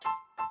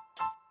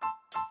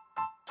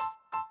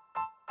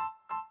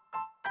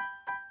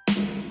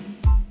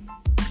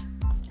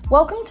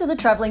Welcome to the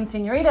Travelling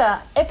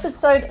Senorita,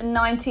 episode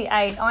 98.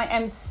 I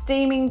am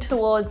steaming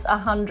towards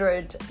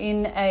 100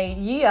 in a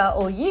year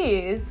or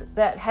years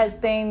that has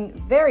been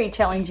very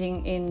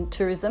challenging in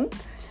tourism.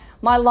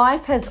 My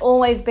life has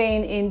always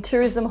been in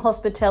tourism,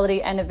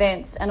 hospitality and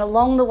events, and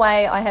along the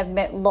way I have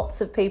met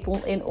lots of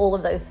people in all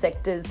of those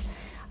sectors.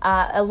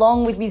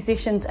 Along with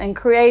musicians and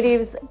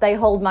creatives, they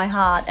hold my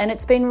heart, and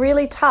it's been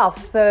really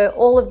tough for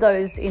all of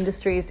those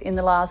industries in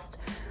the last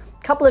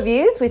couple of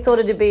years. We thought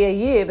it'd be a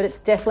year, but it's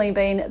definitely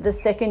been the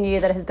second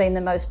year that has been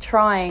the most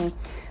trying.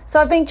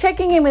 So I've been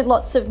checking in with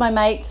lots of my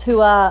mates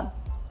who are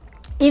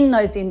in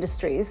those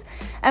industries,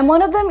 and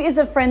one of them is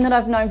a friend that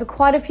I've known for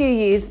quite a few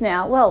years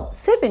now. Well,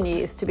 7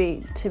 years to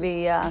be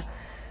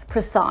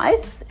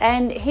precise,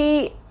 and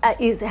he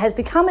has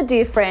become a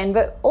dear friend,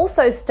 but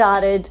also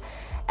started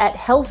at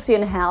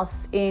Halcyon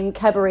House in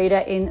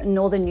Cabarita in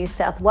northern New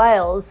South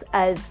Wales,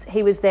 as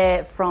he was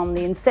there from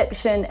the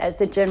inception as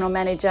the general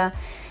manager.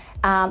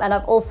 And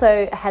I've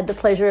also had the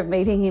pleasure of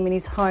meeting him in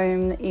his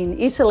home in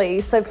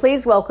Italy. So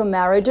please welcome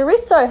Mauro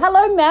Dorisso.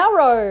 Hello,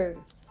 Mauro.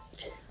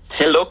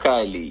 Hello,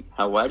 Kylie.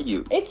 How are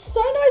you? It's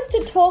so nice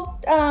to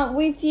talk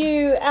with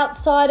you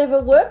outside of a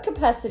work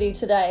capacity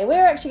today.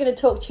 We're actually going to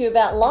talk to you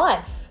about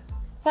life.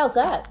 How's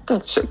that?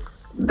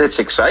 That's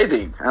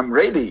exciting. I'm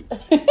ready.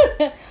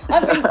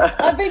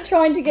 I've been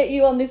trying to get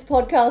you on this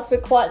podcast for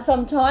quite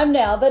some time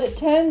now, but it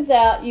turns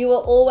out you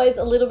are always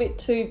a little bit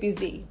too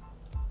busy.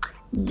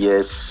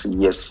 Yes.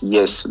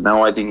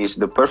 Now I think it's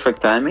the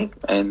perfect timing,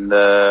 and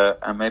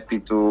I'm happy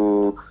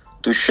to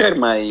share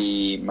my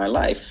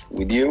life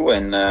with you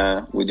and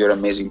with your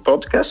amazing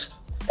podcast.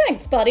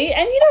 Thanks, buddy.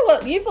 And you know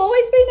what? You've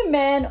always been a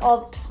man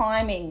of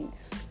timing.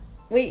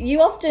 You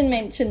often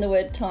mention the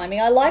word timing.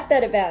 I like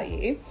that about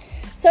you.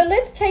 So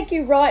let's take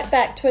you right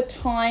back to a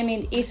time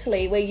in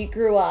Italy where you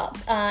grew up,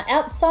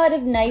 outside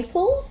of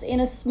Naples in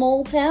a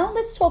small town.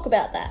 Let's talk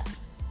about that.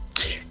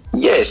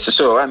 Yes,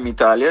 so I'm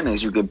Italian,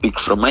 as you can pick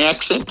from my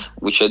accent,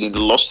 which I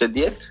didn't lost it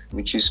yet,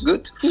 which is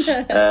good.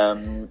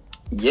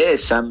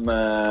 Yes, I'm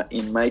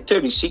in my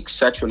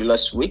 36. Actually,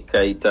 last week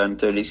I turned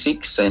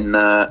 36, and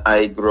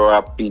I grew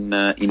up in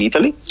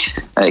Italy,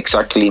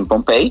 exactly in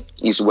Pompeii,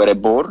 is where I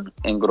born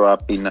and grew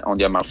up on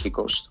the Amalfi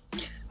Coast.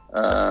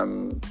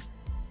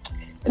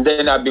 And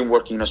then I've been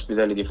working in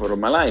hospitality for all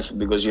my life,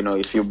 because, you know,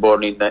 if you're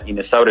born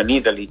in southern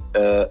Italy,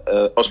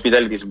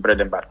 hospitality is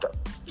bread and butter,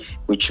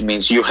 which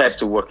means you have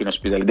to work in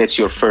hospitality. That's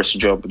your first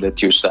job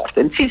that you start.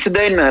 And since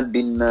then, I've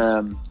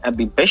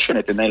been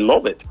passionate, and I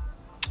love it.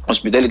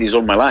 Hospitality is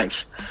all my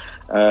life.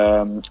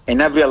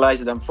 And I've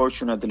realized that,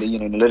 unfortunately, you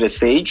know, in a later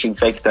stage, in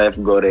fact,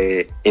 I've got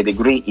a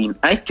degree in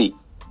IT.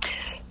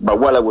 But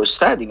while I was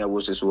studying, I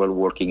was as well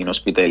working in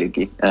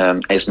hospitality,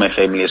 as my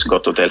family has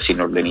got hotels in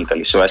northern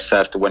Italy. So I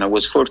started when I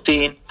was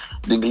 14,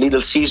 doing a little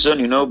season,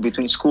 you know,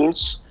 between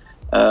schools.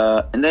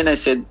 And then I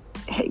said,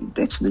 hey,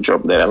 that's the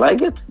job that I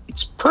like it.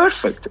 It's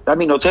perfect. I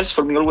mean, hotels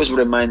for me always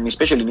remind me,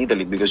 especially in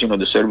Italy, because, you know,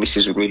 the service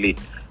is really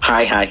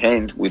high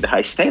end with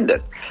high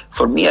standard.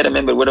 For me, I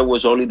remember when I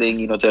was holidaying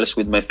in hotels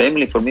with my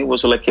family, for me it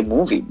was like a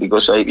movie,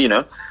 because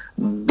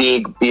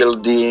big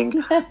building,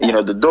 you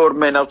know, the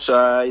doorman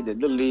outside,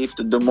 and the lift,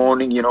 the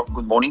morning, you know,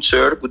 good morning,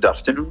 sir, good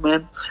afternoon,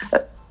 ma'am.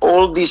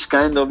 All this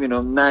kind of, you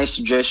know, nice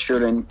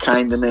gesture and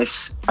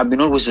kindness. I've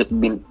always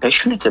been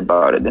passionate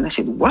about it. And I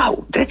said,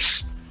 wow,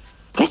 that's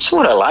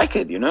what I like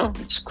it, you know.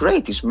 It's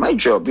great. It's my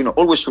job, you know,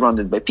 always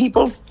surrounded by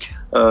people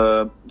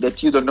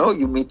that you don't know.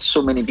 You meet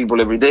so many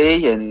people every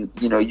day, and,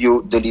 you know,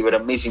 you deliver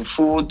amazing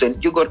food,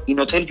 and in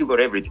hotel, you got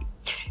everything.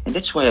 And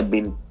that's why I've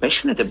been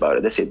passionate about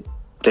it. I said,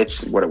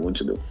 that's what I want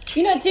to do.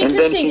 You know, it's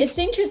interesting. It's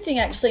interesting,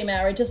 actually,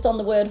 Mauro, just on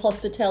the word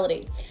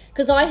hospitality,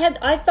 because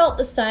I felt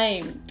the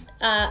same.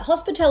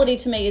 Hospitality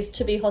to me is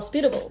to be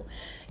hospitable,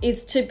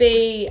 is to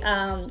be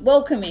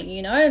welcoming.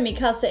 You know, mi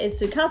casa es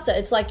su casa.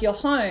 It's like your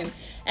home.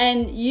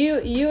 And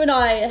you and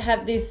I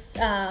have this.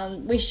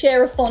 We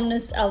share a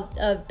fondness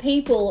of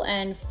people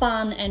and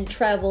fun and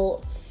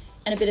travel,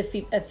 and a bit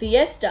of a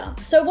fiesta.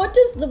 So, what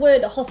does the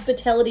word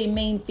hospitality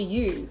mean for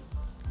you?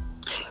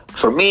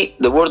 For me,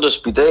 the word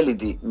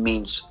hospitality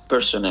means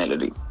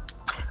personality,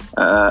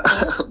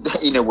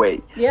 in a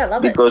way. Yeah, I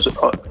love it. Because,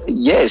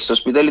 yes,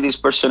 hospitality is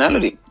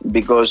personality.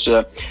 Because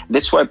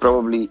that's why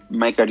probably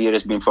my career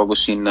has been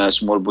focused in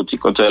small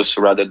boutique hotels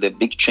rather than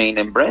big chain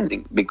and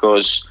branding.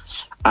 Because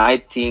I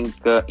think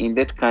in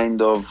that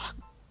kind of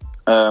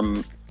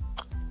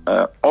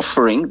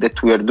offering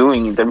that we are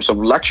doing in terms of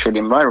luxury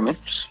environment,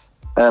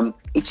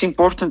 it's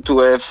important to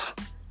have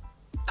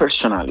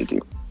personality.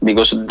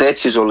 Because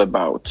that is all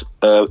about.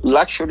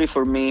 Luxury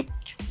for me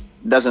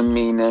doesn't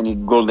mean any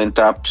golden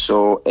taps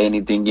or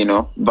anything, you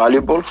know,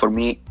 valuable. For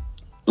me,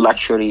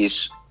 luxury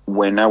is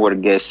when our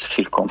guests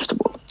feel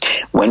comfortable.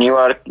 When you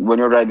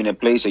arrive in a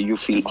place that you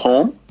feel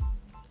home,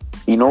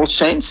 in all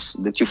sense,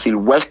 that you feel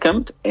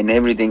welcomed, and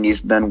everything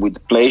is done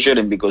with pleasure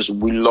and because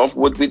we love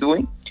what we're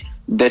doing,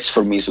 that's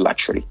for me is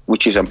luxury,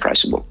 which is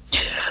unpriceable.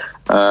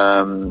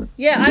 I love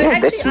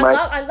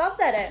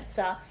that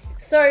answer.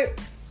 So,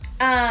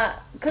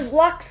 because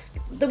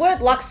the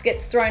word luxe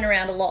gets thrown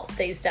around a lot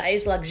these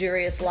days,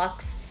 luxurious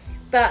luxe.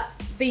 but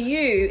for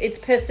you, it's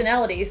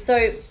personality.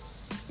 So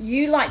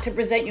you like to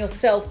present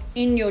yourself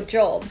in your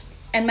job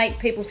and make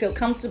people feel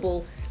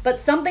comfortable. But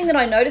something that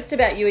I noticed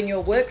about you in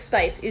your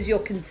workspace is your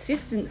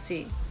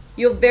consistency.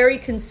 You're very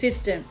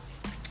consistent.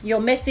 Your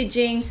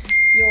messaging,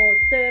 your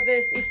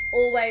service, it's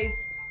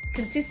always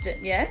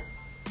consistent, yeah?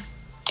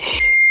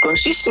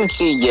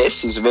 Consistency,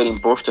 yes, is very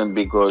important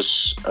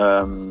because,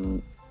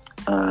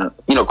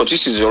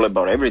 consistency is all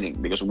about everything.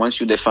 Because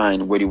once you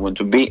define where you want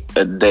to be,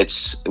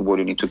 that's what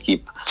you need to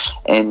keep.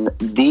 And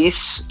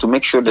this, to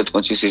make sure that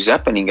consistency is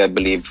happening, I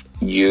believe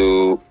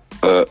you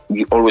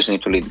always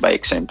need to lead by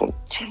example.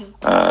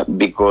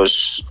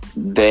 Because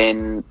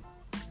then,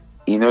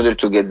 in order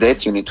to get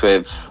that, you need to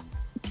have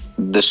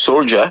the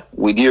soldier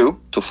with you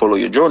to follow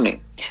your journey,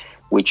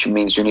 which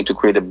means you need to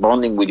create a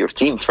bonding with your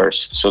team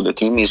first. So the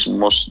team is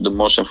the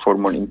most and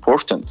foremost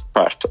important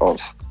part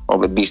of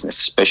a business,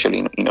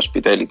 especially in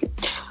hospitality.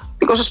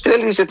 Because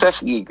hospitality is a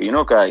tough gig,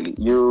 Kylie.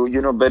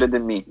 You know better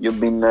than me.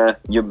 You've been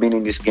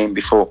in this game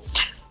before,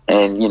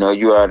 and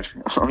you are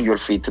on your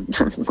feet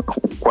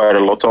quite a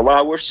lot of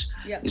hours.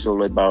 Yep. It's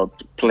all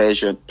about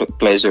pleasure,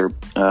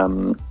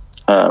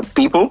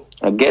 people,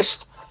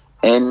 guests,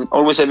 and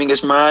always having a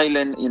smile,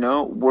 and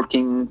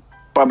working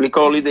public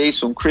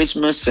holidays on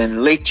Christmas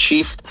and late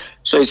shift.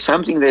 So it's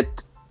something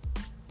that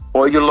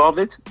or you love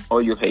it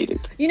or you hate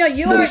it.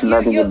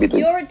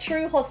 You're a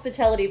true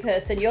hospitality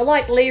person. You're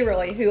like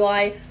Leroy, who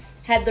I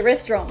had the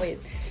restaurant with.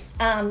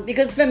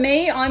 Because for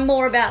me, I'm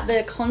more about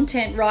the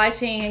content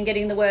writing and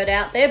getting the word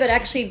out there, but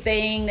actually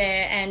being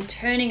there and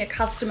turning a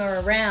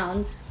customer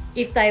around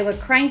if they were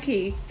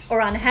cranky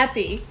or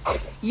unhappy.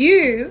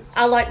 You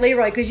are like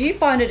Leroy because you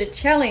find it a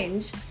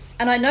challenge.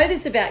 And I know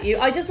this about you.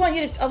 I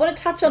want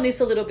to touch on this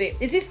a little bit.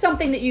 Is this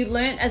something that you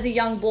learnt as a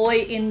young boy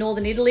in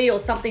Northern Italy or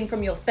something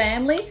from your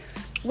family?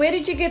 Where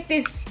did you get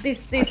this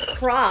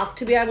craft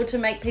to be able to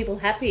make people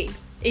happy,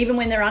 even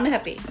when they're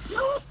unhappy?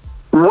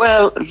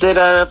 Well, there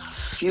are a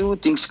few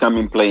things come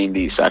in play in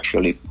this,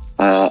 actually.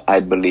 I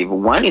believe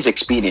one is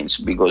experience,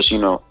 because,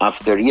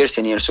 after years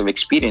and years of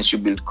experience, you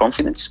build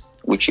confidence,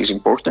 which is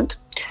important.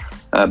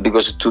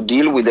 Because to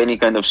deal with any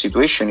kind of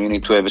situation, you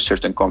need to have a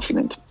certain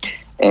confidence.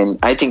 And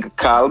I think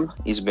calm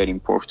is very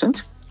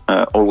important,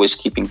 always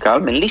keeping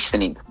calm and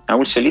listening. I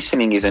would say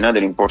listening is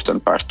another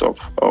important part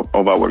of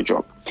our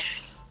job.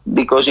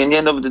 Because in the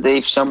end of the day,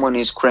 if someone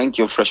is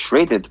cranky or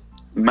frustrated,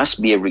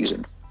 must be a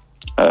reason.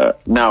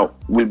 Now,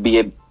 will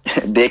be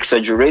the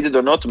exaggerated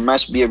or not,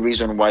 must be a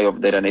reason why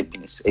of their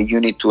unhappiness. And you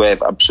need to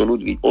have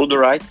absolutely all the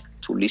right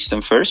to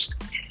listen first,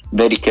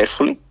 very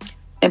carefully,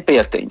 and pay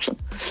attention.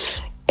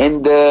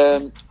 And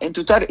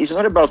it's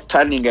not about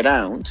turning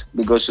around,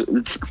 because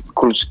it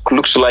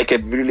looks like a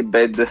really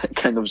bad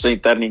kind of saying,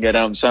 turning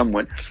around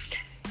someone.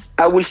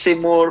 I will say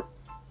more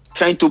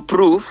trying to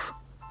prove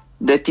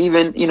that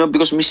even,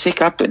 because mistakes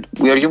happen,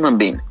 we are human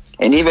beings.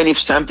 And even if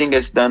something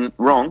is done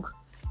wrong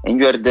and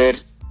you are there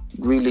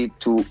really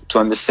to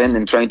understand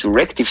and trying to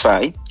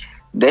rectify,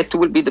 that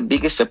will be the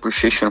biggest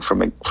appreciation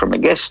from a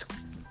guest.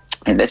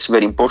 And that's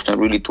very important,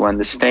 really, to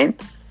understand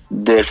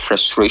their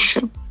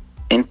frustration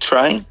and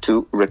try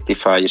to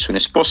rectify as soon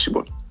as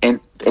possible. And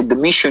the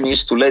mission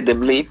is to let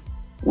them leave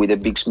with a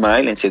big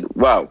smile and say,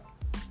 wow,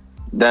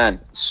 Dan,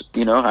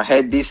 I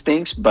had these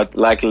things, but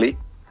luckily,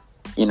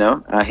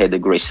 I had a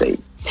great stay.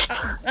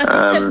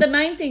 I think the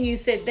main thing you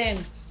said then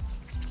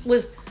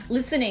was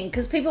listening,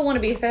 because people want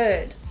to be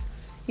heard.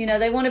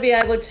 They want to be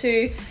able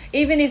to,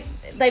 even if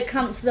they've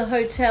come to the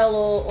hotel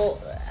or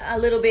a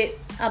little bit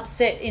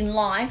upset in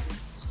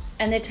life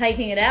and they're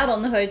taking it out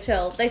on the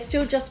hotel, they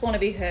still just want to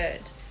be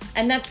heard.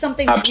 And that's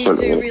something that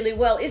Absolutely. You do really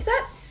well. Is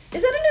that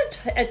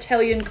an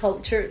Italian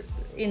culture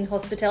in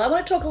hospitality? I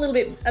want to talk a little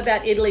bit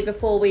about Italy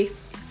before we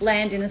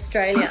land in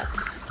Australia.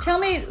 Tell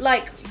me,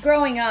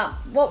 growing up,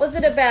 what was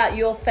it about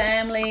your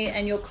family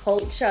and your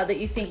culture that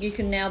you think you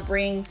can now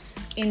bring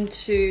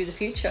into the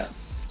future?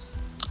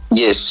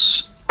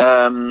 Yes.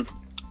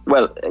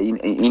 Well,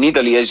 in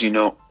Italy, as you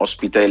know,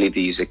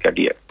 hospitality is a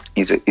career,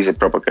 is a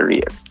proper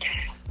career.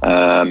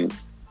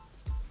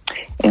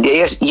 And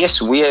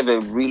yes, we have a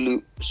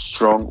really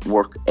strong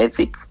work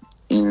ethic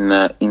in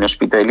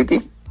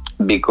hospitality,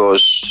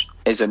 because,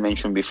 as I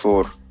mentioned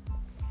before,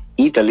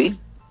 Italy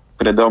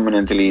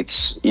predominantly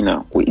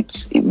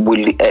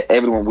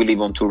everyone will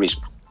live on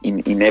tourism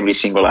in every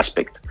single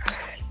aspect,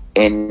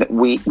 and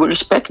we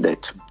respect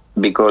that,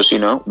 because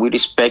we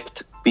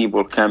respect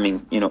people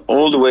coming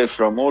all the way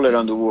from all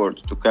around the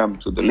world to come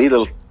to the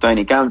little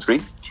tiny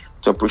country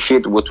to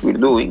appreciate what we're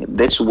doing.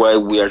 That's why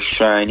we are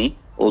shiny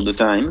all the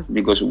time,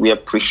 because we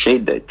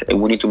appreciate that,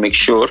 and we need to make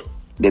sure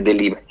that they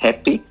live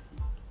happy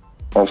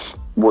of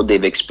what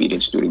they've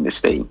experienced during the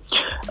stay.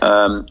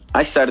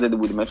 I started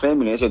with my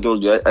family, as I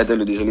told you. I tell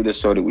you this little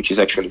story, which is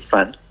actually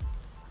fun.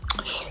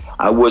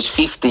 I was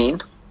 15.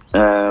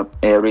 I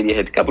already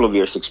had a couple of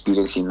years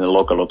experience in the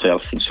local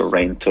hotels in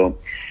Sorrento.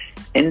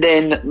 And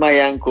then my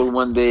uncle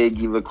one day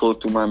gave a call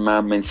to my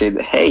mom and said,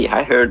 hey,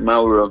 I heard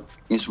Mauro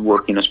is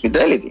working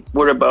hospitality.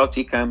 What about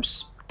he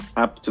comes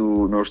up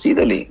to North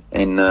Italy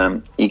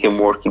and he can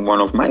work in one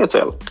of my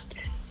hotels?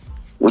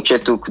 which I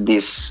took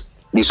this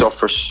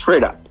offer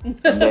straight up.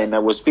 And then I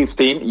was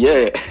 15.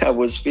 Yeah, I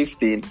was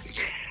 15.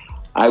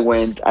 I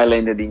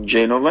landed in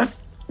Genova,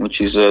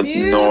 which is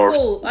Beautiful.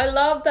 north. I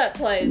love that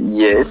place.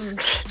 Yes.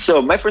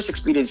 So my first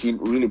experience in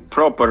really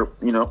proper,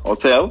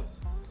 hotel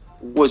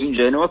was in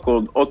Genoa,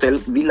 called Hotel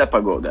Villa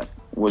Pagoda.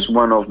 It was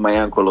one of my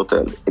uncle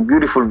hotel. A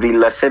beautiful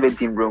villa,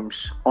 17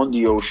 rooms on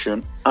the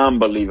ocean.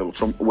 Unbelievable.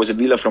 It was a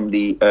villa from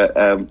the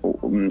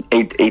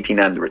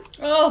 1800.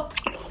 Oh.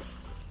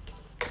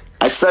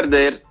 I started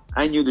there.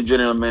 I knew the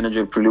general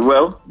manager pretty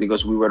well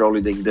because we were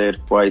holidaying there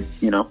quite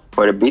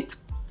a bit.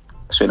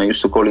 So I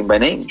used to call him by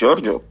name,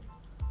 Giorgio.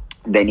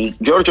 Then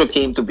Giorgio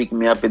came to pick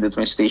me up at the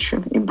train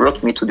station. He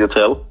brought me to the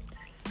hotel.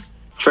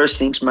 First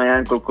things, my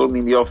uncle called me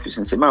in the office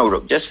and said,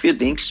 Mauro, just a few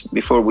things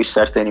before we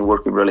start any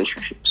working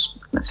relationships.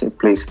 And I said,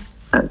 please,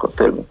 uncle,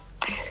 tell me.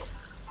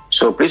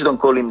 So please don't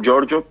call him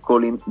Giorgio,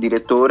 call him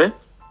Direttore.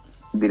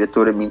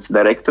 Direttore means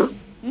director.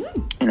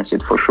 And I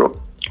said, for sure.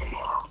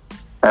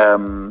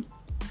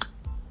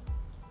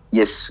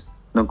 Yes,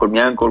 don't call me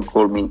uncle,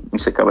 call me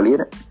Mr.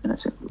 Cavaliere. And I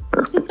said,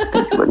 perfect,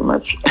 thank you very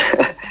much.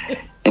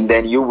 And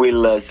then you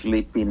will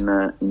sleep in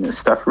a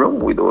staff room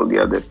with all the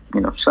other,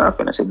 staff.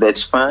 And I said,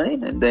 that's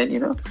fine. And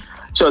then,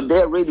 so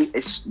they're ready.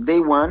 Day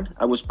one,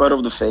 I was part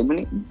of the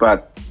family,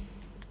 but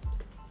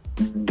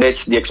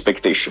that's the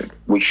expectation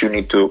which you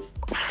need to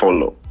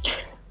follow.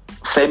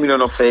 Family or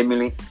no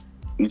family,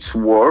 it's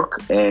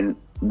work, and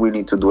we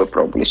need to do it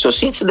properly. So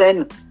since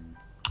then,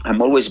 I've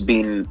always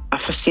been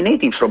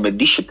fascinating from a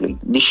discipline.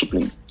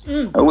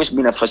 I've always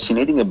been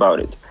fascinating about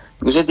it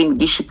because I think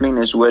discipline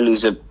as well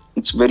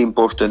it's very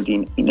important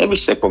in every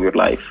step of your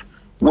life,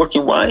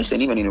 working wise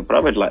and even in your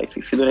private life.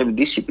 If you don't have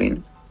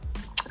discipline,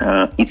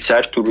 it's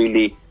hard to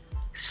really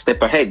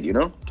step ahead,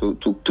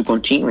 to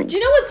continue. Do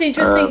you know what's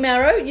interesting,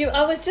 Mauro?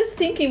 I was just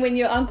thinking when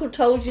your uncle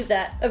told you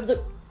that of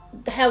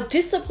how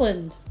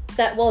disciplined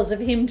that was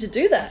of him to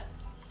do that.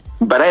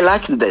 But I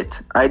liked that.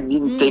 I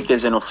didn't take it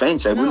as an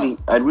offense. I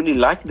really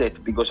liked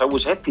that because I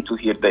was happy to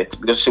hear that.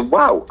 Because I said,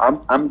 wow,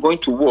 I'm going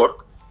to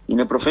work in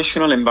a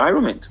professional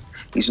environment.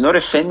 It's not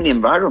a family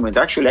environment.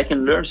 Actually, I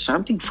can learn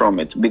something from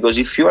it. Because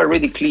if you are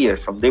already clear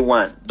from day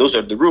one, those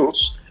are the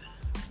rules,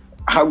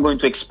 I'm going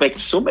to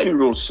expect so many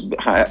rules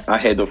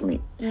ahead of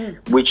me,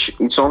 which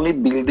it's only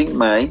building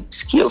my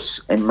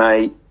skills and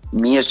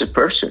me as a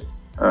person.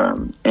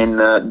 And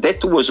that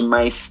was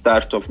my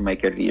start of my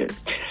career.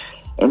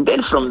 And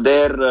then from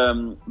there,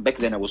 back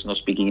then I was not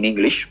speaking in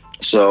English,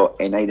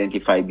 and I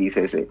identified this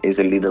as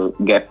a little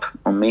gap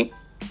on me.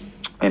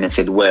 And I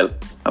said, well,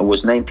 I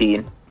was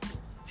 19,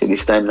 so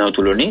it's time now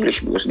to learn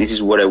English because this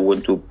is what I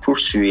want to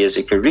pursue as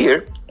a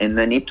career,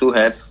 and I need to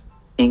have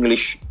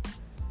English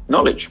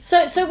knowledge.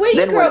 So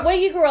where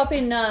you grew up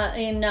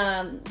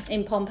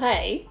in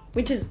Pompeii,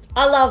 which is,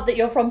 I love that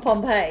you're from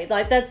Pompeii.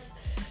 Like that's.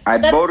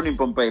 I'm born in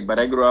Pompeii, but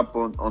I grew up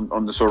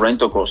on the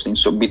Sorrento coast,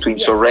 between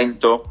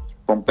Sorrento,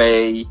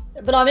 Pompeii.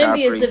 But I'm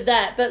envious of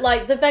that. But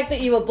like the fact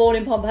that you were born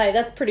in Pompeii,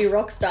 that's pretty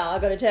rock star, I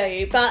got to tell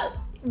you. But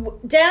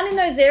down in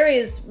those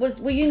areas,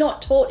 were you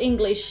not taught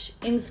English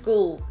in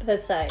school per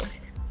se?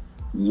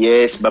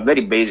 Yes, but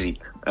very basic.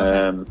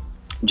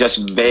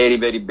 Just very,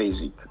 very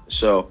basic.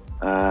 So,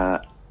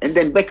 and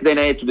then back then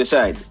I had to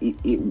decide,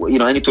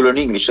 I need to learn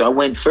English. So I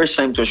went first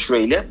time to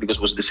Australia because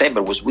it was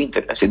December, was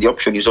winter. I said the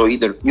option is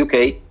either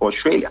UK or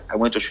Australia. I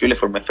went to Australia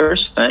for my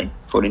first time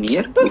for a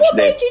year. But what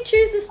made you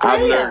choose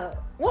Australia?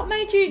 What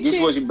made you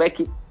choose?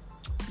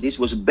 This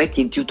was back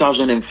in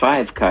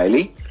 2005,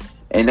 Kylie.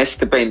 And I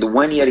spent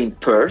 1 year in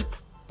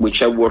Perth,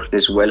 which I worked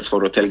as well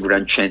for Hotel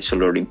Grand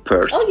Chancellor in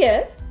Perth. Oh,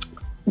 yeah?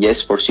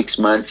 Yes, for 6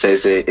 months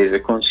as a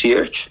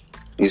concierge.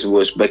 This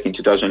was back in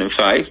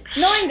 2005.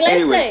 No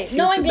inglese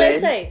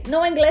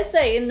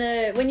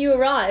when you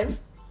arrived.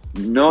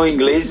 No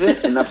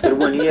inglese, and after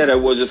 1 year I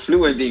was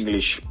fluent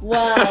English.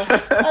 Wow,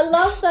 I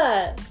love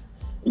that.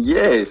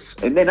 Yes,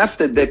 and then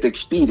after that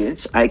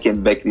experience, I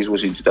came back. This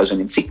was in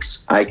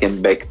 2006. I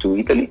came back to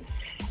Italy,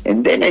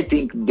 and then I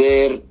think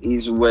there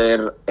is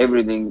where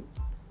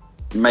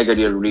my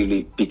career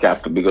really pick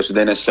up, because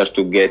then I start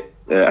to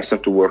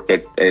work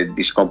at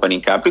this company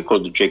in Capri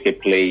called JK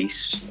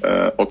Place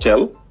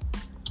Hotel,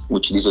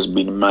 which this has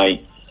been my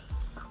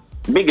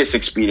biggest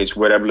experience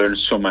where I've learned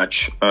so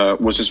much.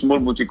 Was a small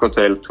boutique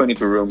hotel,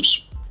 22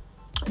 rooms,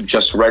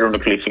 just right on the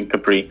cliff in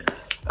Capri.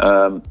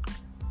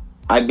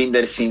 I've been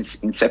there since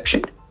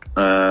inception,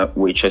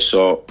 which I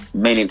saw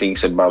many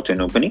things about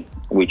an opening,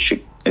 which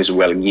as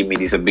well give me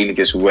this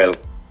ability as well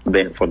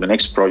then for the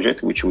next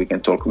project, which we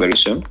can talk very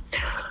soon.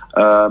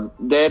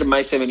 There,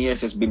 my 7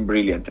 years has been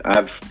brilliant.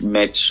 I've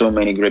met so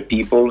many great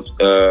people,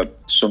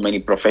 so many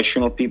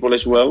professional people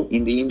as well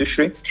in the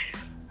industry,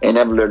 and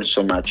I've learned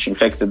so much. In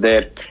fact,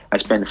 there I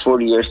spent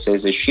 4 years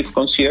as a chief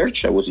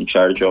concierge. I was in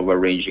charge of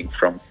arranging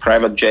from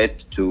private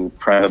jet to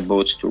private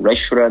boats to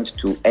restaurant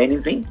to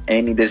anything,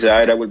 any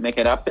desire I would make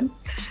it happen.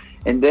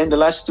 And then the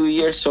last 2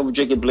 years of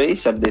JK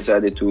Place, I've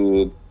decided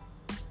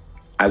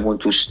I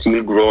want to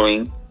still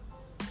growing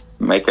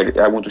my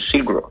career. I want to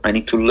still grow. I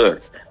need to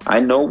learn. I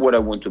know what I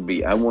want to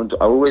be. I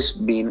always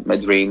been my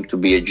dream to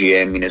be a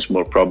GM in a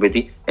small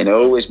property, and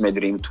always my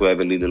dream to have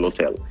a little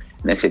hotel.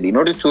 And I said, in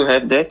order to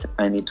have that,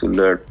 I need to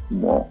learn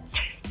more.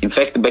 In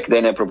fact, back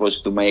then I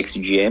proposed to my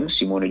ex-GM,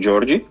 Simone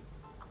Giorgi,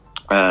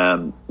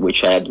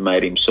 which I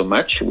admire him so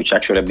much, which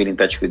actually I've been in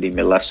touch with him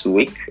last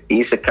week.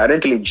 He's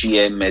currently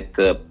GM at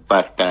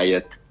Park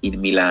Hyatt in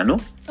Milano.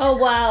 Oh,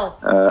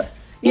 wow.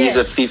 He's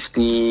a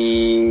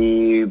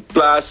 50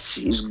 plus.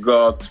 He's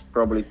got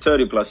probably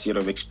 30 plus years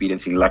of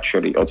experience in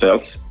luxury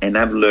hotels, and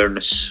I've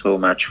learned so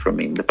much from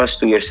him. The past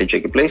 2 years at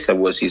JK Place, I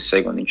was his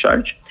second in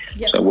charge,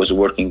 so I was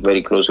working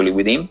very closely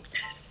with him.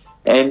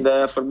 And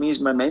for me, he's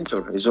my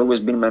mentor. He's always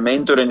been my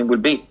mentor, and it will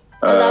be.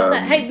 I love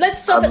that. Hey,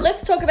 let's talk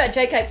about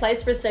JK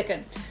Place for a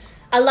second.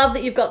 I love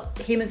that you've got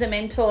him as a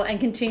mentor and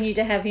continue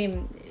to have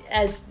him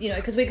as, you know,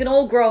 because we can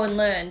all grow and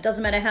learn.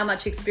 Doesn't matter how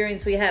much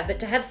experience we have, but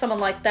to have someone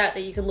like that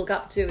you can look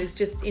up to is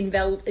just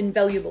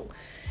invaluable.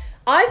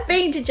 I've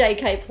been to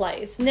JK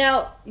Place.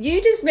 Now,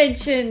 you just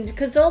mentioned,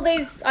 because all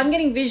these, I'm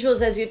getting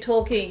visuals as you're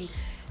talking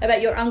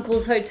about your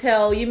uncle's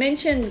hotel. You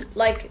mentioned,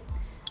 like,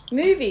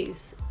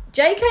 movies.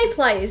 JK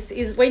Place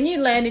is when you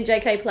land in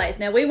JK Place.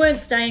 Now, we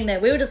weren't staying there.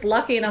 We were just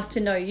lucky enough to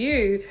know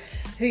you.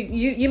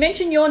 You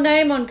mentioned your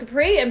name on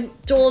Capri and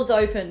doors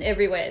open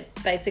everywhere,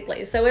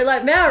 basically. So we're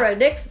like, Mauro,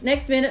 next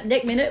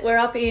minute, we're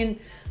up in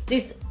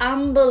this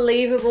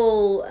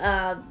unbelievable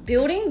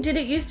building. Did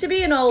it used to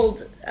be an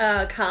old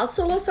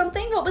castle or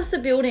something? What was the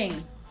building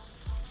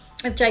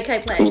of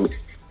JK Place?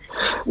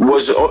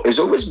 It's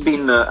always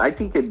been, I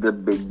think at the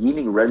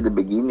beginning, right at the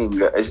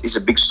beginning, it's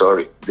a big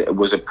story. It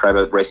was a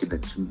private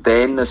residence.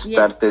 Then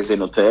started as an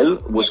hotel.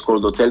 It was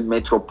called Hotel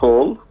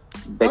Metropole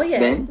back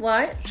then.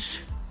 Why?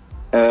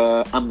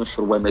 I'm not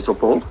sure why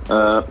Metropole,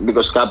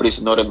 because Capri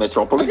is not a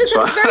metropolis.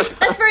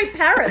 That's very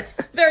Paris.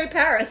 Very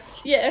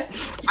Paris, yeah.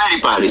 Very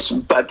Paris,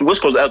 but it was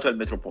called Hotel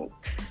Metropole.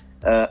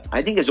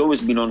 I think it's always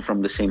been on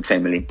from the same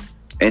family.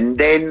 And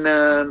then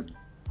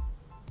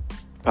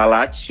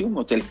Palazzo,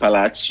 Hotel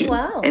Palazzo,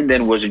 and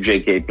then was a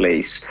JK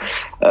Place.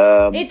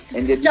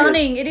 It's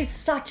stunning. It is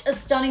such a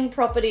stunning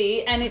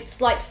property, and it's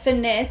like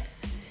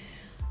finesse.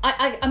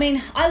 I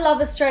mean, I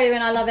love Australia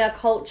and I love our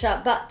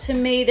culture, but to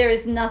me there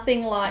is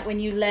nothing like when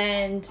you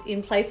land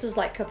in places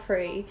like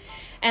Capri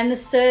and the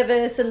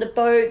service and the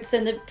boats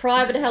and the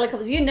private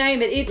helicopters, you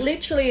name it. It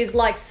literally is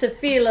like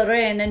Sophia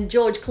Loren and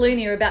George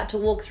Clooney are about to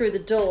walk through the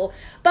door.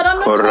 But I'm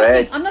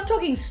not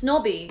talking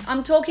snobby.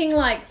 I'm talking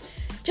like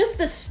just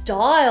the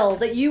style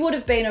that you would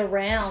have been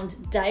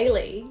around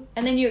daily,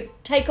 and then you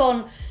take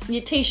on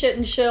your t-shirt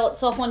and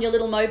shorts off on your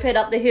little moped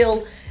up the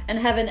hill and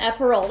have an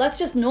Aperol. That's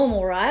just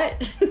normal, right?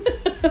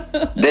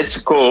 That's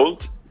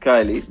called,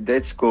 Kylie,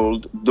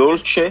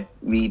 Dolce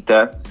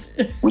Vita,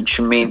 which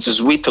means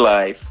sweet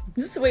life.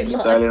 Sweet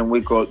life. Italian,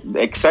 we call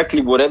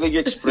exactly whatever you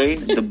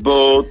explain. The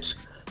boat,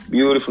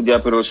 beautiful, the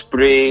Aperol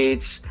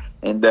spritz,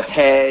 and the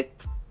hat,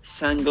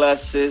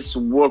 sunglasses,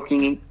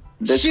 walking.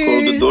 That's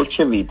called the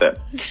Dolce Vita.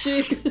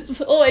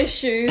 Shoes, always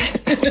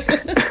shoes.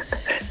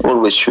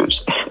 Always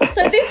shoes.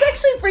 So this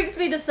actually brings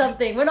me to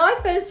something. When I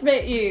first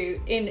met you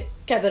in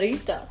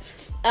Cabarita,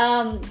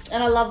 and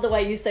I love the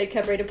way you say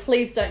Cabarita,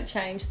 please don't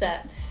change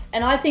that.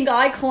 And I think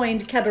I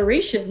coined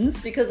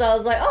Cabaritians because I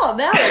was like, oh,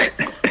 Mauro.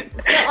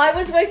 So I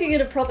was working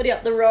at a property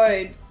up the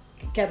road,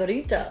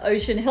 Cabarita,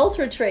 Ocean Health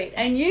Retreat,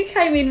 and you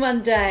came in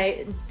one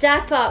day,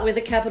 dapper with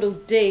a capital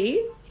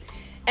D,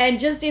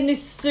 and just in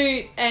this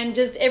suit and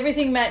just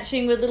everything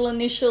matching with little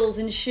initials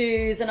and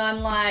shoes, and I'm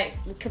like,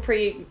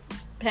 Capri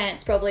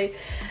pants probably,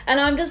 and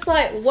I'm just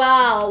like,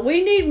 wow,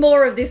 we need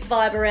more of this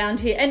vibe around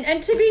here.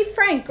 And to be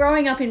frank,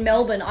 growing up in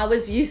Melbourne, I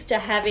was used to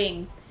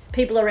having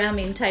people around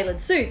me in tailored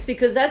suits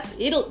because that's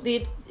it.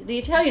 The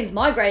Italians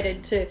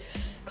migrated to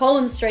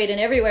Collins Street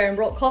and everywhere and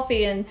brought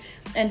coffee and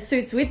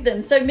suits with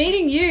them. So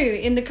meeting you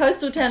in the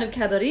coastal town of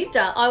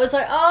Cabarita, I was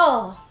like,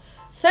 oh,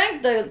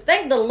 thank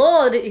the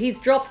Lord he's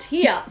dropped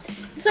here.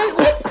 So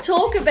let's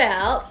talk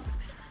about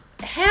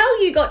how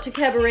you got to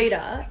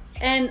Cabarita.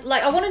 And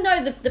like, I want to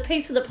know the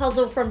piece of the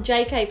puzzle from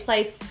JK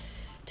Place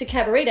to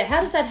Cabarita. How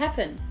does that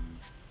happen?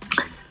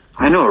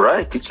 I know,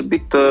 right? It's a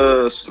bit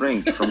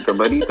strange from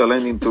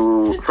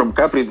Cabarita from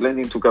Capri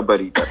landing to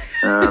Cabarita.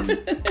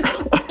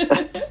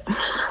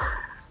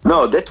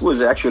 No, that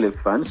was actually a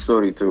fun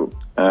story too.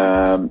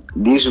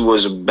 This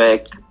was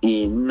back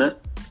in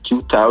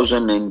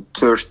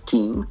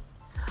 2013.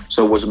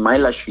 So it was my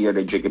last year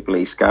at JK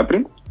Place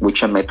Capri,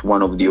 which I met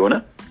one of the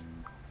owner,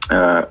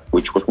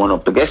 which was one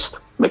of the guests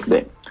back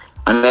then.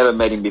 I never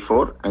met him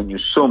before. I knew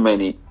so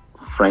many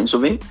friends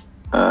of him,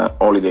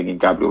 holidaying in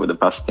Capri over the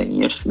past 10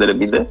 years that I've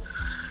been there.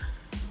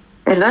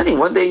 And then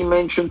one day he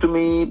mentioned to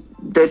me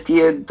that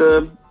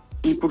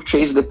he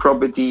purchased the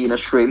property in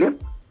Australia,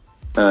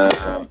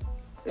 a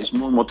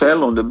small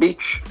motel on the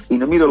beach in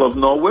the middle of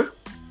nowhere,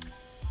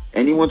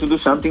 and he wanted to do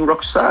something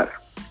rock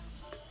star.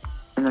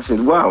 And I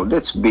said, wow,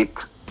 that's a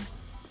bit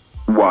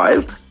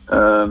wild.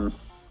 I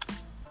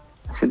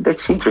said,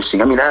 that's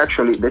interesting. I mean,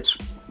 actually,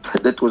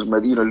 that was my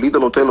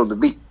little hotel on the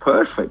beach,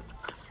 perfect.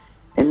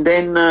 And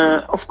then,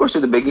 of course,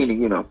 at the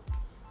beginning,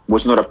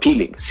 was not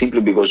appealing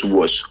simply because it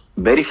was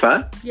very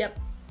far, Yep.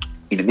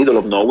 in the middle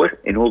of nowhere,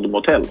 an old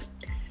motel.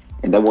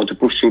 And I want to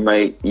pursue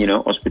my,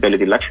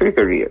 hospitality luxury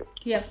career.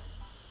 Yep.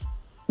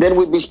 Then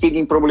we've been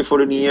speaking probably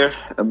for a year,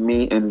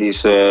 me and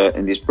this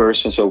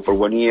person. So for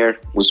 1 year,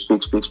 we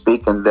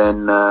speak, and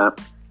then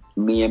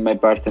me and my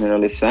partner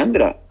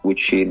Alessandra,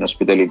 which in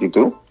hospitality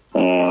too,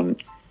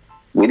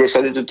 we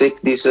decided to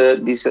take this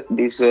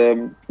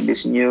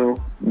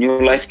new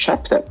life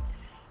chapter,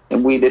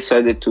 and we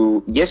decided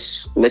to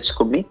let's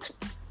commit.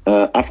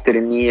 After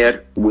a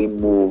year, we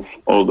moved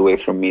all the way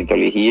from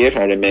Italy here.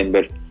 I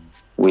remember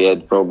we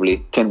had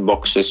probably 10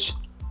 boxes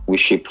we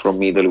shipped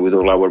from Italy with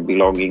all our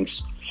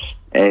belongings,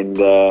 and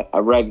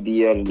arrived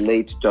here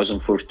late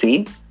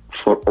 2014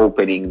 for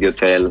opening the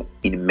hotel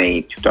in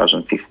May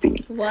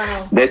 2015.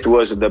 Wow. That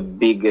was the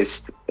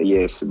biggest,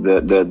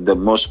 the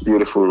most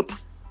beautiful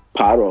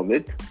part of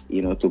it,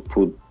 to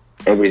put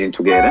everything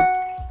together.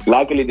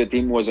 Luckily, the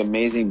team was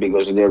amazing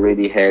because they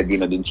already had, the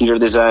interior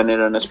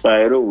designer Anna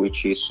Spiro,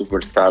 which is super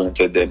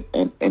talented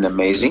and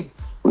amazing,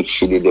 which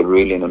she did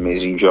an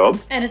amazing job.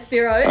 Anna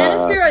Spiro. Anna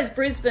Spiro is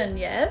Brisbane,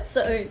 yeah?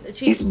 So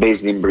she's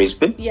based in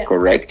Brisbane, yeah.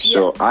 Correct. Yeah.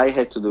 So I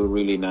had to do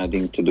really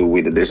nothing to do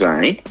with the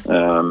design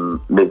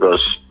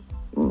because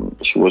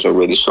she was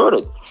already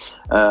sorted.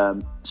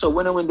 So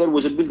when I went there,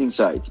 was a building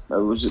site.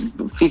 There was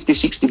 50,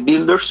 60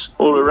 builders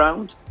all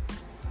around.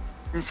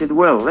 I said,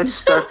 well, let's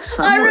start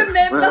somewhere.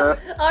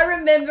 I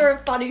remember a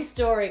funny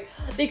story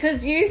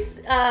because you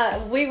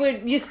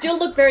still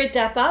look very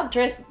dapper,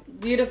 dressed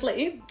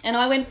beautifully, and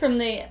I went from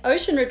the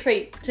ocean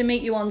retreat to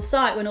meet you on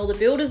site when all the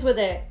builders were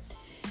there,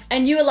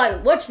 and you were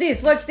like, watch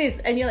this,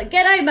 and you're like,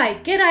 g'day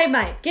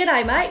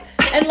mate,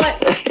 and like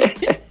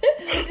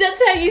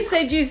that's how you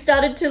said you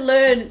started to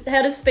learn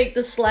how to speak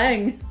the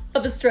slang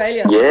of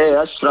Australia. Yeah,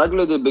 I struggled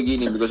at the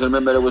beginning because I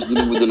remember I was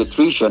dealing with the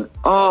electrician.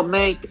 Oh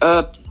mate,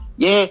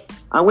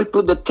 I will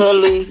put the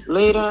telly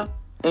later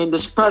and the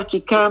Sparky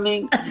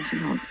coming. I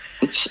said, no,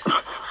 it's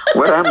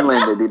where I'm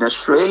landed in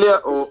Australia,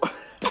 or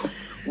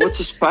what's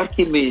a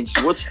Sparky means?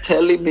 What's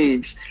telly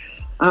means?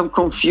 I'm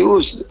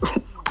confused.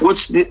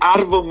 What's the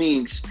Arvo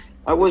means?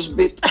 I was a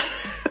bit.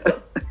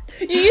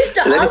 You used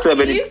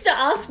to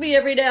ask me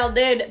every now and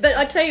then, but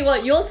I tell you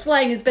what, your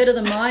slang is better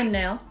than mine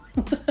now.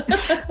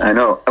 I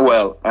know.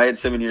 Well, I had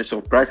 7 years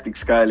of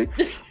practice, Kylie.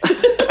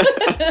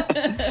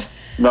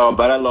 No,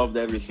 but I loved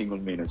every single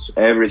minute.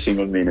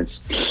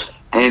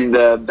 And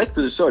back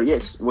to the story.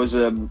 Yes, was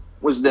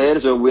there.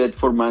 So we had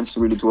 4 months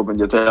really to open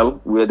the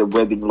hotel. We had a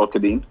wedding locked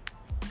in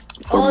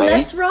for May.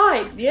 That's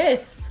right.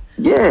 Yes.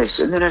 Yes,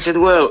 and then I said,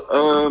 well,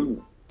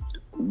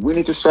 we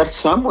need to start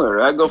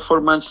somewhere. I got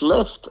 4 months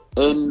left,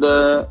 and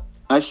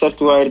I started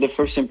to hire the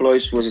first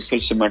employees. Who was a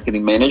sales and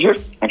marketing manager,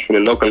 actually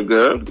a local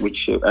girl,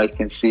 which I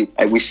can see.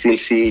 We still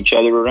see each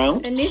other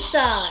around.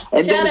 Anissa,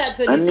 and shout out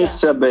to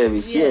Anissa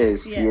Bevis.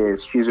 Yes,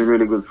 she's a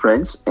really good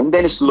friend. And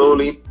then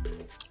slowly,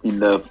 in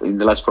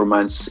the last 4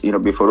 months,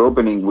 before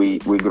opening, we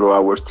grow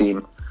our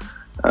team,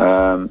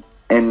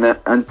 and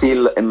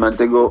until a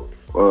month ago,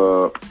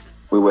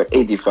 we were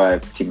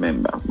 85 team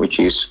members, which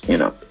is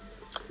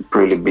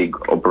pretty big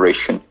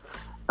operation.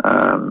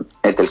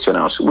 At Elsion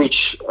House,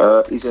 which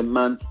is a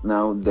month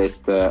now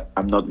that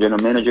I'm not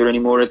general manager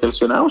anymore at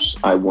Elsion House.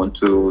 I want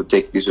to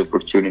take this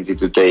opportunity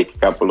to take a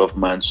couple of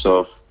months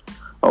of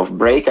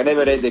break. I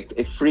never had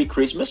a free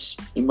Christmas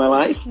in my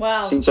life. Wow.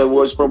 Since I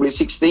was probably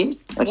 16.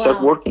 I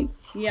started working.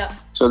 Yeah.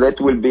 So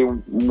that will be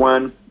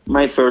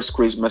my first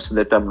Christmas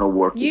that I'm not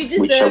working. You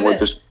deserve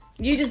it.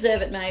 You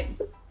deserve it, mate.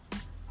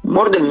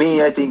 More than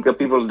me, I think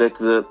people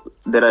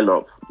that I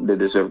love, they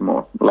deserve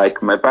more.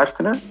 Like my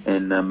partner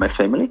and my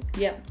family.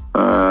 Yeah.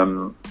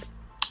 And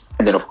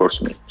then of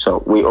course me.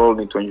 So we all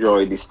need to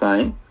enjoy this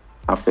time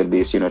after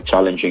these,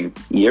 challenging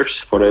years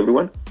for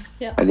everyone.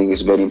 Yeah. I think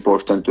it's very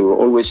important to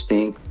always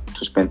think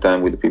to spend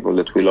time with the people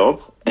that we love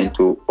and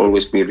to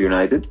always be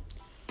reunited.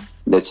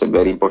 That's a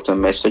very important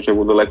message I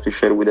would like to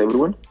share with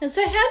everyone. And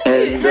so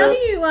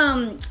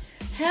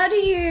how do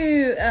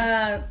you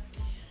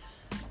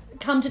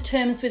come to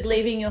terms with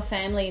leaving your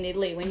family in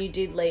Italy when you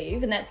did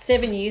leave? And that's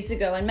 7 years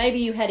ago, and maybe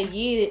you had a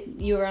year,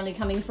 you were only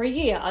coming for a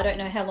year. I don't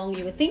know how long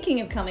you were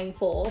thinking of coming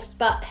for,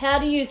 but how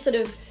do you sort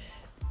of,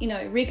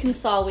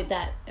 reconcile with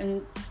that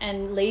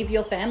and leave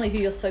your family who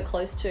you're so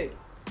close to?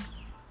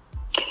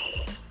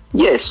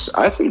 Yes,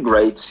 I feel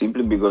great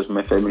simply because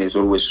my family has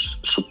always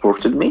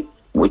supported me,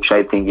 which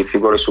I think if you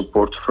got a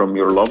support from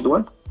your loved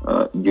one,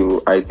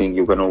 I think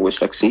you can always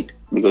succeed,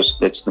 because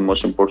that's the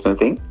most important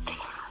thing.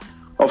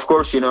 Of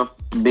course,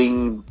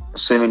 being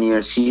 7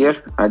 years here,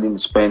 I didn't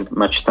spend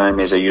much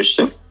time as I used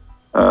to.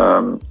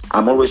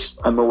 I'm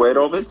aware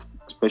of it,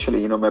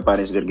 especially, my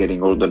parents, they're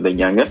getting older than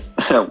younger.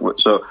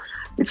 So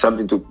it's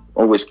something to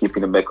always keep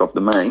in the back of the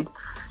mind.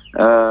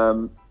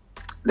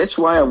 That's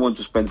why I want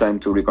to spend time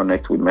to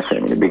reconnect with my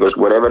family, because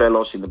whatever I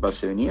lost in the past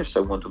 7 years,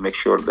 I want to make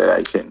sure that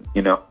I can,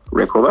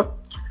 recover.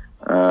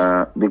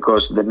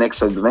 Because the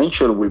next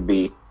adventure will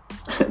be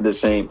the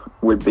same,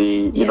 will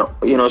be,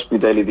 in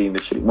hospitality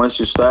industry. Once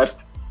you start,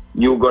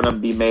 you're gonna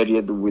be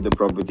married with the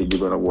property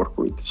you're gonna work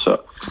with.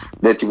 So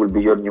that will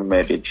be your new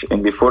marriage.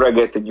 And before I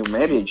get a new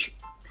marriage,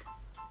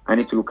 I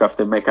need to look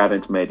after my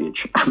current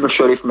marriage. I'm not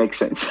sure if it makes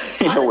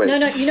sense in a way.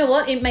 No, you know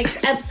what? It makes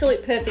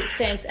absolute perfect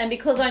sense. And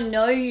because I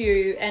know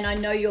you and I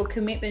know your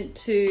commitment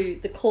to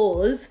the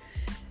cause,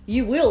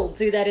 you will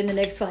do that in the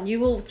next one. You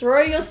will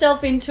throw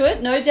yourself into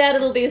it. No doubt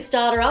it'll be a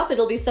starter up.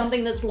 It'll be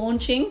something that's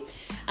launching.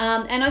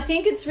 And I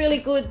think it's really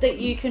good that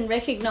you can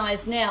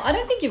recognise now. I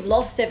don't think you've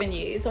lost 7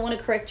 years. I want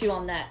to correct you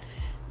on that.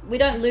 We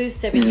don't lose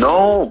 7 years.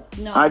 No,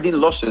 I didn't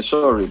lose it.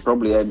 Sorry,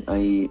 probably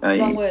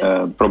Wrong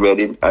word.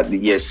 I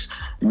didn't. Yes,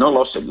 no,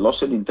 lost it.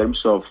 Lost it in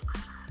terms of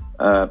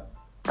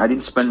I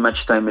didn't spend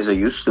much time as I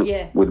used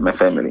to with my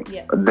family.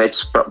 Yeah.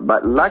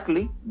 But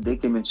luckily they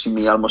came and see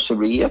me almost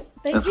every year.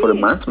 And for a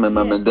month, my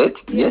mom and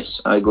dad. Yeah.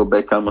 Yes, I go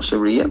back almost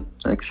every year,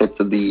 except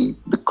the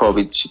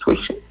COVID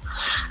situation.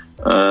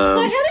 So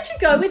how did you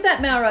go with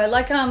that, Mauro?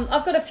 Like,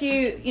 I've got a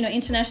few,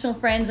 international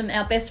friends, and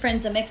our best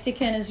friends are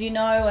Mexican, as you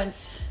know, and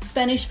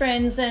Spanish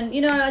friends, and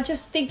I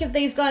just think of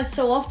these guys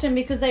so often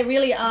because they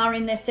really are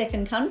in their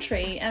second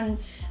country, and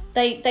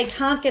they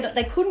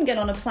couldn't get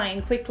on a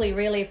plane quickly,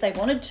 really, if they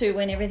wanted to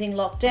when everything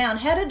locked down.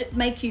 How did it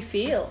make you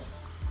feel?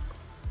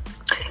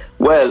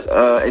 Well,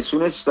 as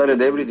soon as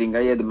started everything,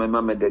 I had my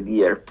mom and dad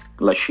here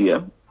last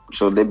year,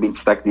 so they've been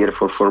stuck there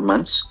for 4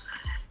 months,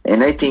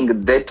 and I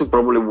think that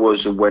probably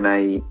was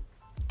when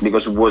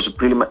because it was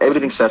pretty much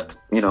everything started,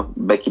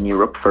 back in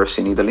Europe, first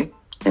in Italy,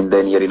 and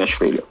then here in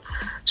Australia.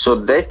 So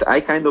that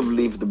I kind of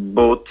lived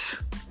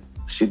both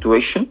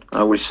situation,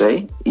 I will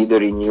say,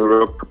 either in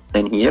Europe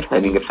and here,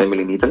 having a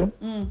family in Italy.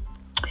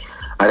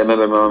 I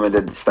remember my mom and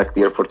dad stuck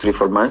there for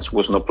 3-4 months. It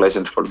was not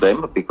pleasant for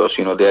them because,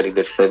 they are in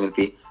their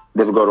 70s.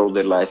 They've got all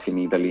their life in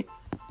Italy,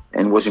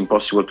 and it was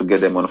impossible to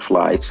get them on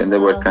flights. And they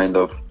were kind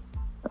of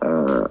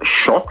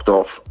shocked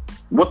of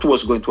what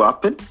was going to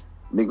happen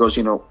because,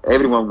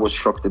 everyone was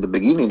shocked at the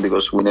beginning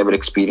because we never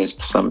experienced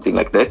something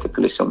like that, at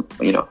least,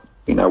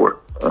 in our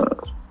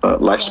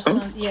lifespan.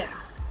 Yeah.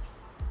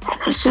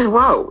 I said,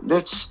 wow,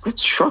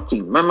 that's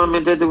shocking. My mom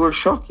and dad, they were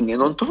shocking.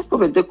 And on top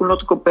of it, they could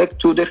not go back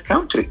to their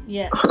country.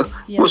 Yeah.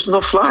 There was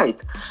no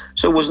flight.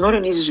 So it was not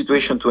an easy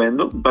situation to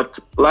handle. But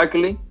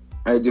luckily,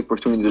 I had the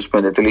opportunity to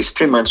spend at least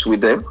 3 months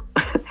with them.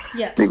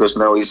 Yeah. Because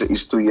now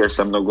it's 2 years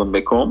I'm not going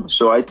back home.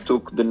 So I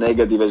took the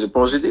negative as a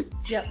positive.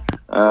 Yeah.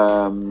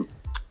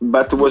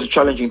 But it was a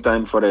challenging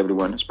time for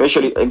everyone,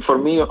 especially, and for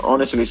me,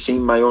 honestly,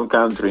 seeing my own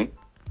country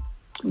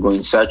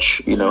going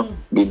such,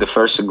 be the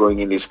first going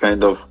in this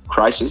kind of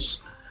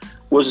crisis,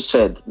 was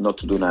sad not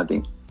to do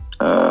nothing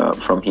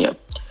from here.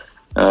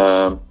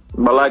 But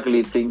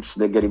luckily things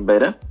they're getting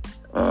better.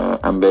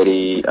 I'm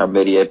very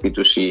happy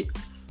to see,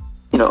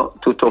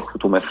 to talk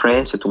to my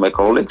friends and to my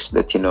colleagues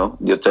that, the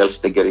hotels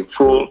they're getting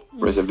full,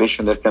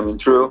 reservations they're coming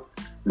through,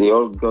 they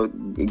all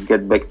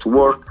get back to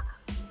work,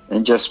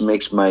 and just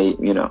makes my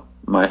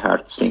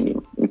heart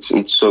singing.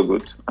 It's so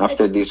good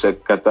after this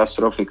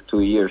catastrophic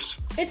 2 years.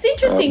 It's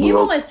interesting. You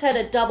almost had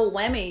a double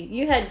whammy.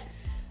 You had,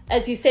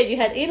 as you said, you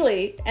had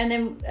Italy, and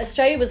then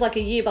Australia was like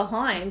a year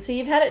behind. So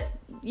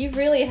you've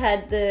really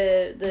had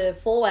the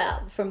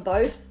fallout from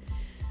both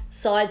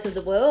sides of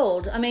the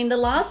world. I mean, the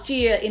last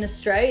year in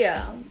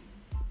Australia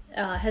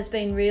has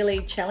been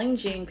really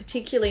challenging,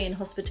 particularly in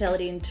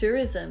hospitality and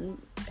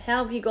tourism.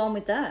 How have you gone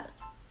with that?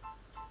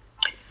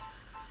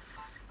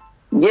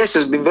 Yes,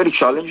 it's been very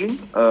challenging.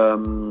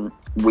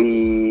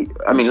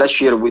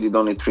 Last year we did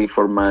only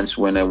 3-4 months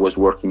when I was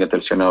working at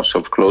Helsinki House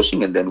of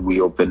closing, and then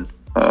we opened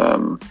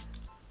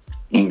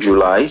in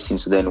July.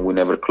 Since then we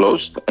never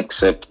closed,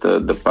 except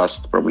the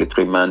past probably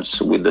 3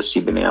 months with the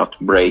Sydney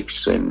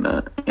outbreaks and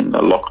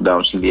the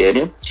lockdowns in the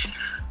area.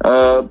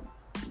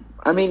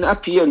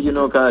 Up here,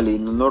 Kali,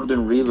 in the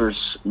Northern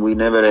Rivers, we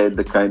never had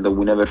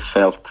we never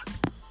felt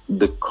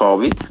the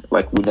COVID,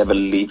 like we never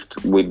lived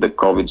with the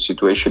COVID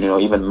situation,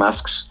 even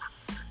masks.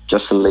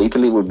 Just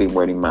lately, we've been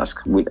wearing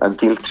masks.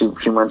 Until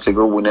 3 months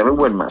ago, we never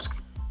wear masks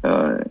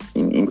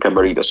in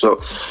Cabarita. So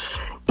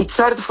it's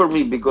hard for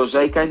me because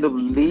I kind of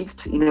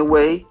lived in a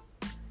way,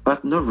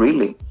 but not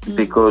really.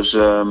 Because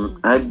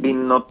I've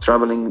been not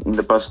traveling in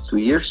the past 2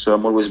 years, so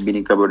I've always been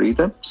in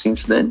Cabarita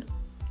since then.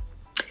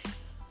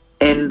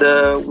 And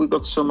we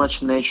got so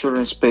much nature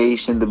and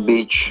space and the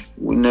beach.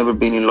 We've never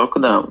been in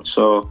lockdown.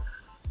 So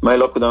my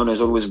lockdown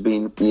has always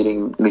been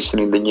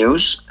listening the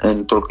news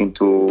and talking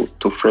to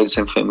friends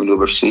and family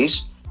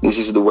overseas. This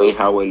is the way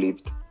how I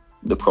lived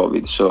the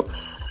COVID. So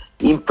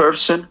in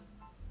person,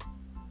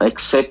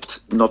 except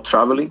not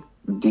traveling,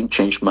 didn't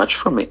change much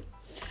for me.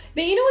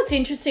 But you know what's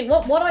interesting?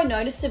 What I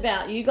noticed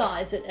about you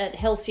guys at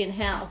Halcyon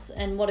House,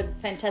 and what a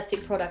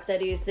fantastic product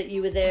that is, that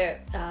you were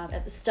there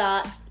at the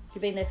start.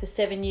 You've been there for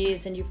 7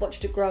 years and you've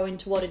watched it grow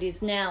into what it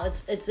is now.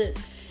 It's an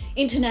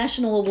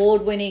international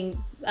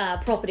award-winning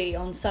property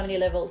on so many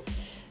levels.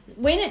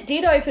 When it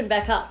did open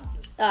back up,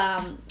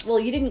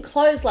 you didn't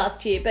close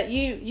last year, but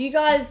you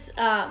guys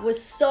were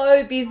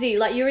so busy.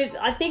 Like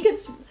I think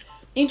it's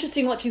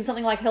interesting watching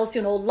something like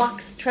Halcyon or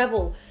Lux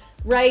Travel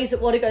Rays at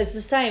Watergo is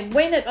the same.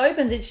 When it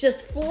opens, it's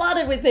just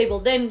flooded with people.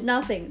 Then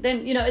nothing.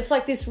 Then, you know, it's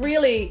like this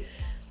really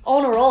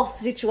on or off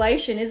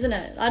situation, isn't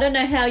it? I don't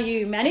know how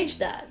you manage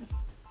that.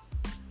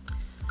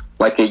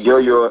 Like a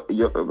yo-yo,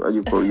 yo-yo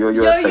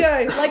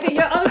effect. Like a yo.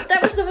 That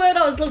was the word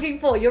I was looking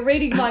for. You're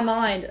reading my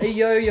mind. A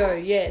yo-yo,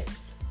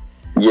 yes.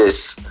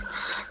 Yes.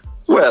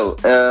 Well,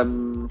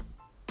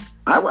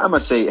 I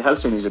must say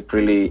Helsinki is a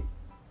pretty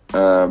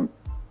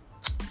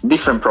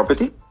different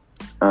property.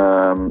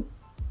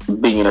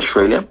 Being in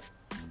Australia,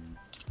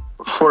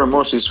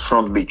 foremost is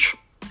Front Beach,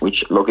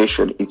 which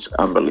location it's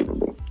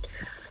unbelievable.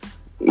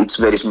 It's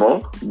very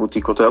small,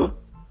 boutique hotel,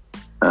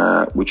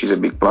 which is a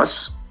big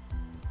plus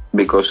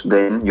because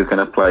then you can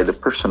apply the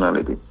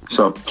personality.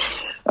 So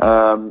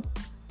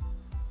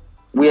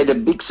we had a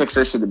big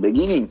success at the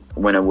beginning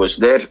when I was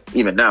there.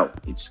 Even now,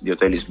 the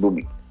hotel is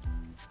booming.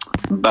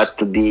 But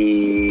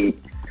the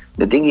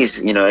thing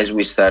is, you know, as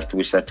we start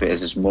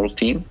as a small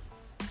team.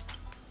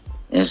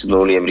 And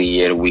slowly every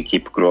year we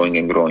keep growing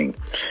and growing.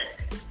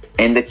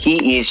 And the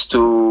key is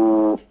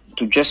to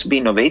just be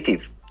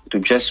innovative, to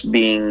just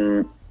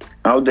being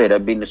out there.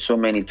 I've been to so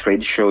many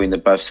trade shows in the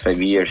past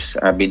 5 years.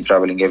 I've been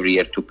traveling every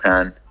year to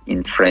Cannes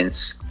in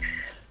France,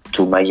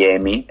 to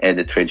Miami at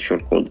a trade show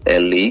called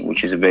LE,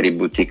 which is a very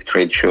boutique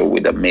trade show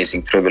with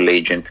amazing travel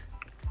agent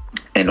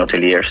and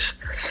hoteliers.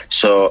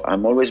 So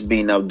I'm always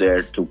being out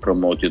there to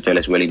promote hotel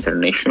as well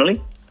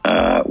internationally,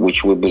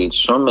 which we build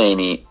so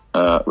many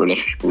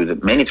relationship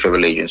with many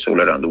travel agents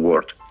all around the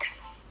world,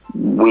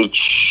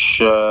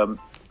 which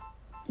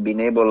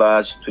enable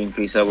us to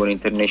increase our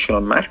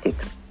international market.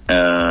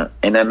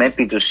 And I'm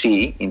happy to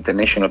see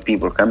international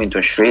people coming to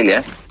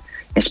Australia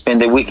and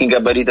spend a week in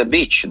Cabarita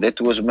Beach.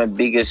 That was my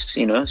biggest,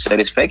 you know,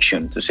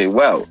 satisfaction to say,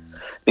 wow,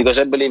 because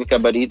I believe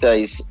Cabarita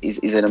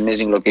is an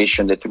amazing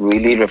location that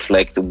really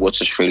reflects what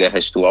Australia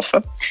has to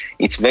offer.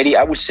 It's very,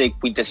 I would say,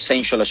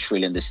 quintessential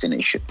Australian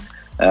destination.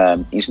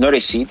 It's not a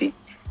city.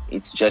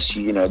 It's just,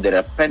 you know, there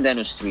are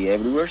pandanus trees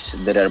everywhere.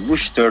 There are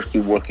bush turkey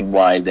walking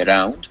wild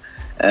around.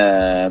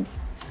 There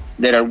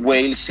are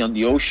whales on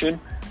the ocean.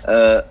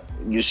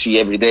 You see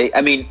every day.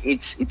 I mean,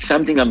 it's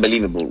something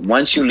unbelievable.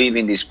 Once you live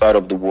in this part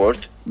of the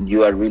world,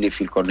 you are really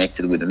feel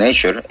connected with the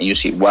nature, and you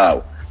see,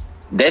 wow,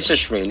 that's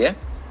Australia.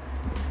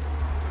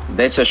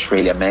 That's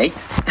Australia, mate.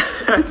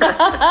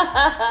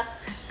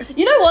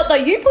 You know what, though?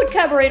 You put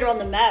Cabarita on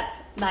the map,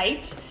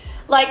 mate.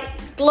 Like,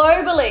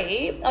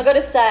 globally, I've got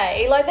to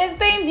say, like, there's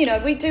been, you know,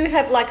 we do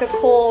have, like, a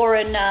core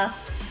and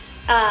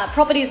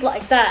properties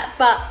like that,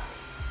 but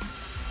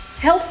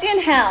Halcyon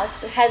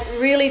House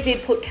really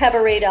did put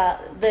Cabarita,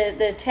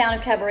 the town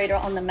of Cabarita,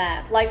 on the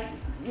map. Like,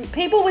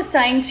 people were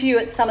saying to you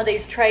at some of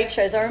these trade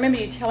shows, I remember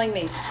you telling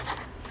me,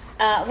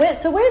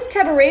 where's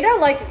Cabarita?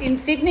 Like, in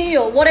Sydney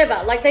or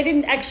whatever? Like, they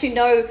didn't actually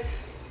know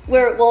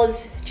where it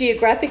was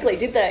geographically,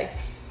 did they?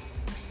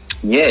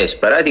 Yes,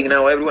 but I think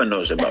now everyone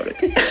knows about it.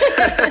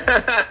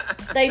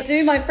 They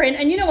do, my friend.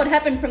 And you know what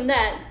happened from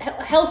that?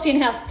 Halcyon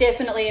House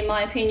definitely, in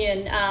my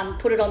opinion,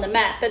 put it on the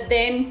map. But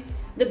then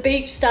the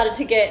beach started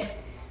to get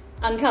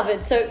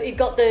uncovered. So it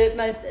got the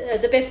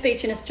best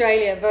beach in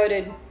Australia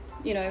voted,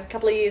 you know, a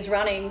couple of years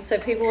running. So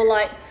people were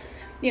like,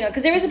 you know,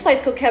 because there is a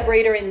place called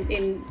Cabarita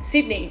in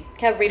Sydney,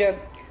 Cabarita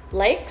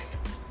Lakes.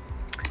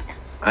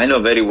 I know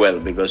very well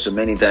because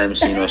many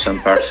times, you know,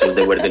 some parcels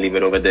they were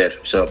delivered over there.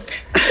 So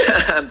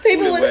I'm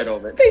fully aware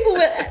of it.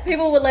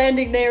 People were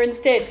landing there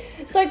instead.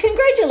 So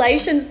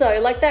congratulations, though.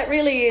 Like, that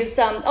really is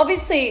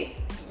obviously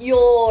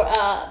your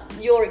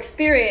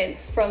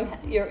experience from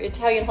your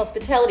Italian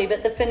hospitality,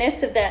 but the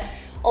finesse of that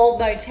old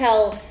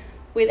motel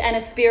with Anna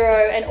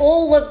Spiro and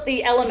all of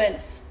the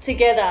elements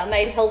together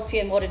made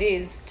Halcyon what it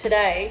is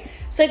today.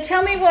 So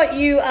tell me what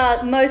you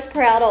are most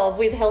proud of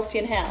with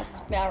Halcyon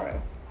House,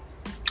 Mauro.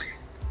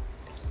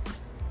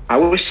 I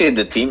would say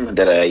the team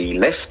that I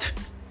left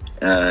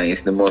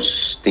is the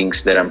most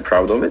things that I'm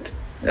proud of it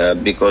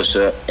because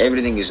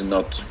everything is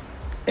not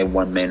a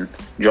one-man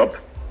job.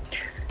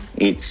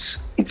 It's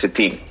a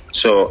team.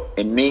 So,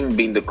 and me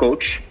being the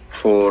coach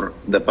for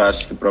the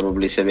past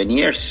probably 7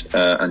 years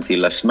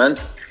until last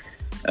month,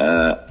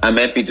 I'm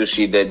happy to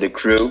see that the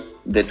crew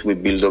that we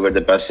built over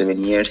the past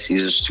 7 years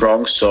is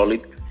strong,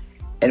 solid,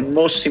 and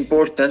most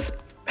important,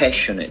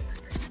 passionate.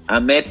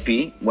 I'm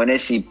happy when I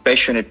see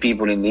passionate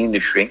people in the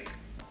industry.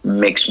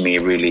 Makes me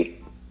really,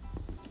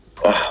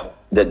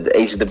 that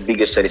is the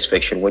biggest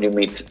satisfaction when you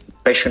meet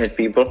passionate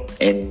people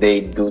and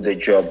they do the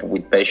job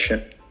with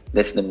passion.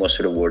 That's the most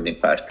rewarding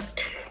part,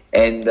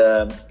 and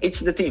it's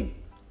the team.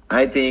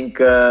 I think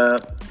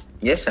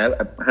yes,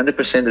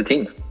 100% the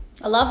team.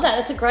 I love that.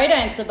 That's a great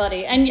answer,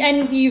 buddy. And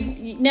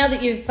you've now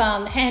that you've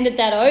handed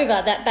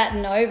that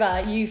baton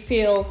over, you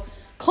feel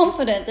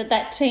confident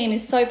that team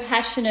is so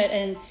passionate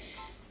and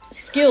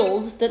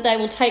skilled that they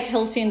will take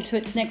Halcyon to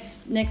its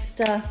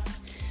next.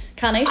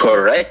 Carnation.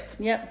 Correct.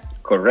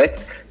 Yep.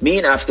 Correct.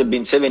 Me, after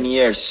being 7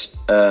 years,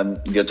 the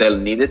hotel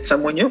needed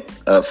someone new,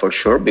 for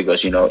sure,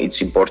 because, you know,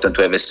 it's important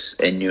to have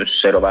a new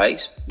set of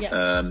eyes. Yep.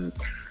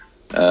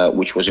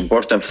 which was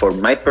important for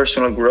my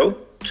personal growth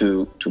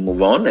to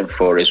move on, and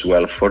for as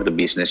well for the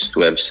business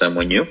to have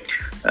someone new.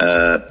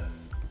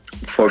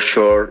 For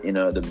sure,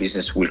 the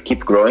business will keep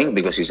growing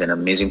because it's an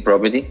amazing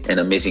property, an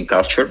amazing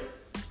culture.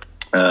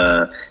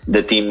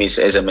 The team is,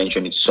 as I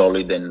mentioned, it's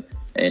solid, and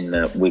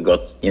we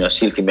got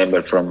still team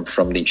member from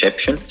the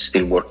inception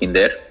still working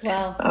there.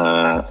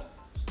 Wow.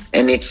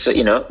 And it's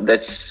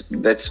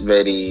that's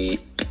very,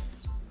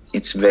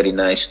 it's very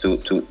nice to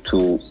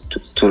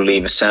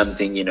leave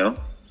something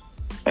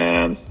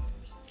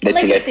that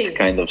Legacy. you left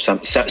kind of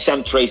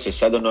some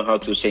traces. I don't know how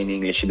to say in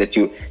English, that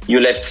you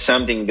left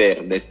something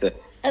there that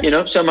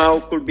somehow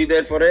could be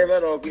there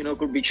forever, or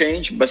could be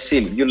changed, but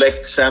still you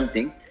left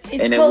something.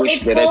 And I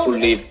wish that I could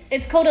leave.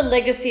 It's called a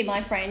legacy,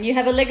 my friend. You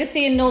have a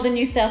legacy in northern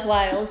New South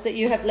Wales that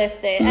you have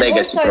left there.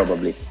 Legacy,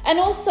 probably. And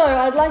also,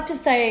 I'd like to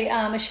say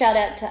a shout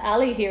out to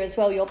Ali here as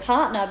well, your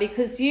partner,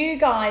 because you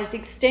guys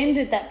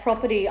extended that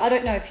property, I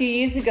don't know, a few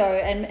years ago,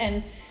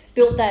 and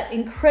built that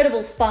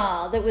incredible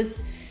spa that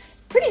was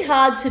pretty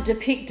hard to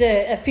depict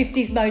a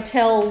 50s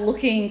motel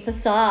looking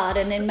facade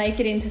and then make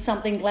it into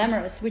something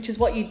glamorous, which is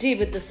what you did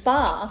with the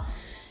spa.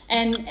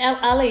 And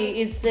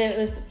Ali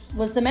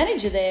was the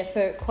manager there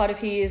for quite a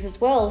few years as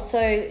well. So,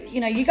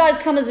 you guys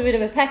come as a bit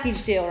of a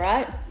package deal,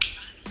 right?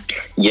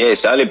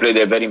 Yes, Ali played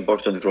a very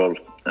important role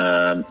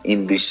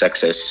in this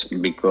success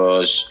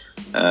because,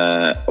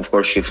 of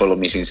course, she followed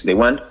me since day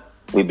one.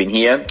 We've been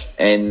here.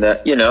 And,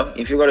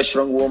 if you got a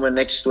strong woman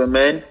next to a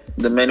man,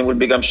 the man will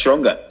become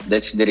stronger.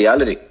 That's the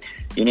reality.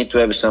 You need to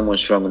have someone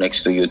strong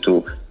next to you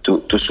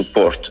to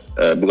support,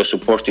 because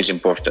support is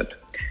important.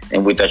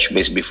 And we touched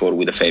base before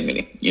with the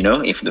family.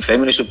 If the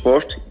family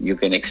support, you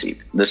can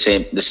exceed. The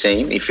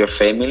same. If your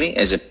family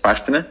as a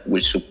partner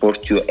will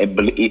support you,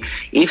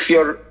 if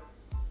your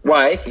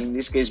wife, in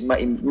this case,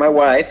 my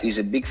wife is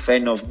a big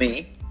fan of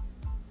me,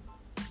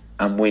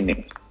 I'm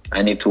winning.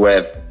 I need to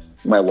have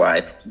my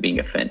wife being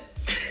a fan,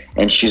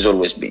 and she's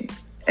always been.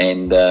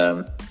 And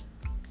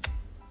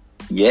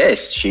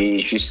yes,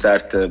 she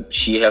started.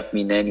 She helped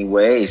me in any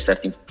way,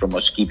 starting from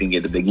housekeeping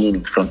at the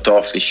beginning, front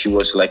office. She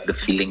was like the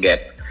filling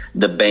app,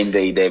 the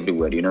Band-Aid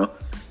everywhere,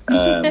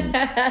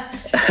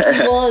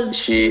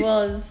 She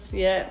was,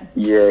 yeah.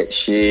 Yeah,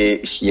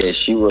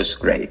 she was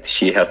great.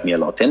 She helped me a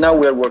lot. And now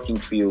we're working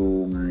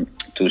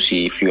to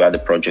see a few other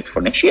projects for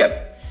next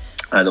year.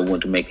 I don't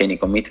want to make any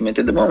commitment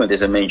at the moment.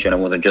 As I mentioned, I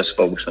want to just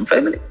focus on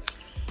family.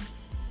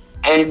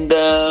 And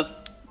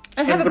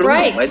have a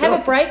Bruno, break. Have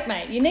a break,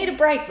 mate. You need a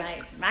break,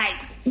 mate.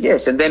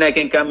 Yes, and then I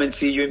can come and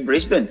see you in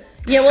Brisbane.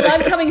 Yeah, well,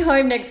 I'm coming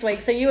home next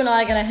week, so you and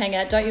I are going to hang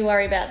out. Don't you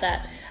worry about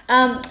that.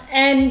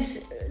 And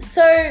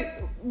so I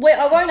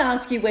won't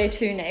ask you where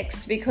to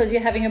next because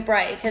you're having a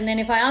break. And then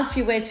if I ask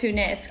you where to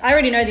next, I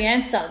already know the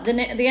answer.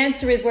 The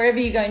answer is wherever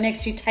you go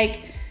next, you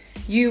take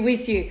you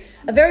with you.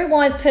 A very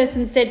wise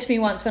person said to me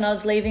once when I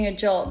was leaving a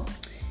job,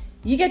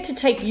 you get to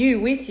take you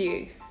with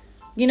you.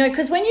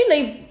 Because when you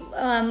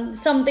leave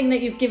something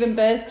that you've given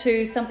birth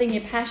to, something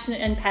you're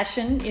passionate, and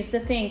passion is the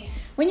thing.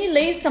 When you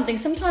leave something,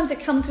 sometimes it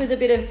comes with a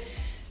bit of,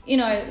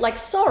 like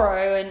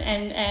sorrow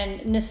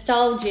and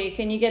nostalgic,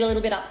 and you get a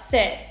little bit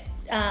upset.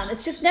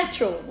 It's just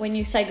natural when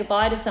you say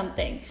goodbye to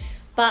something.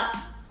 But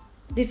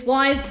this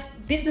wise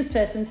business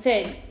person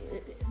said,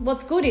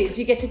 what's good is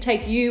you get to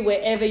take you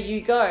wherever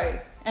you go.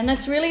 And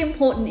that's really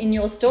important in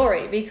your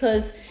story,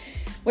 because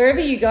wherever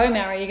you go,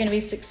 Mauro, you're going to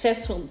be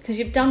successful because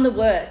you've done the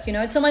work.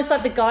 It's almost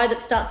like the guy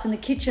that starts in the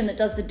kitchen that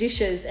does the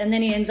dishes and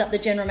then he ends up the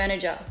general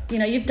manager.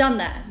 You've done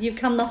that. You've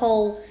come the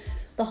whole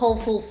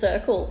full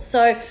circle.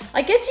 So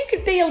I guess you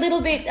could be a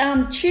little bit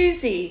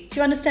choosy. Do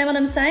you understand what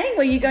I'm saying?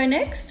 Where you go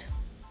next?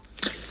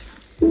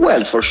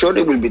 Well, for sure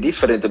it will be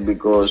different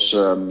because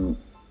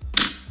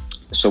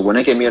so when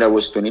I came here I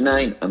was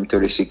 29. I'm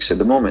 36 at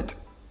the moment,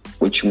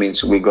 which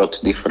means we got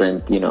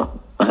different,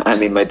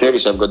 I'm in my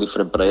 30s, I've got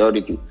different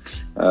priority,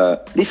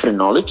 different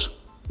knowledge,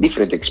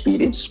 different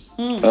experience.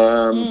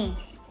 And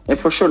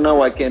for sure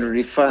now I can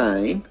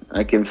refine,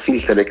 I can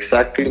filter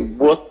exactly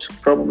what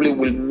probably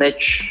will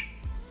match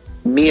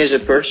me as a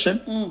person,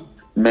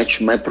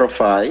 match my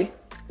profile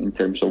in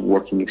terms of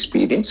working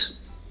experience,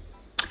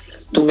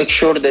 to make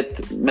sure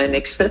that my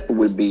next step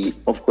will be,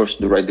 of course,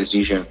 the right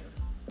decision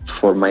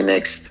for my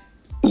next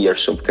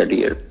years of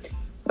career.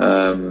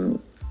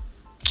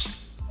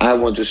 I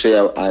want to say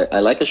I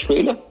like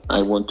Australia.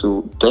 I want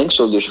to thank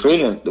all the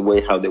Australians, the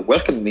way how they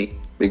welcomed me,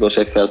 because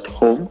I felt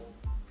home.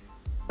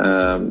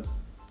 And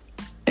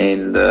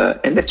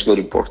that's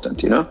very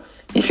important,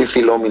 If you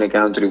feel home in a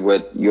country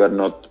where you are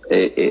not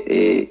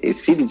a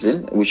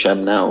citizen, which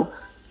I'm now,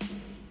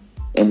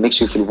 and makes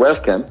you feel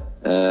welcome,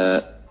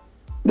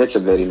 that's a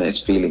very nice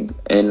feeling.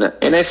 And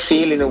I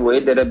feel in a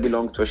way that I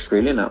belong to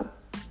Australia now.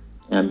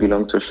 I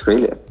belong to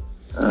Australia.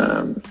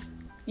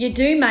 You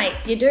do, mate.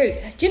 You do.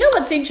 Do you know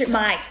what's interesting,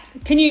 mate?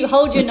 Can you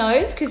hold your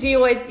nose? Because you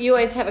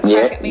always have a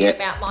crack at me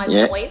about my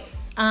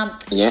voice.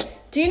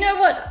 Do you know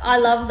what I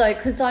love though?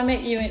 Because I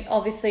met you in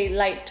obviously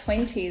late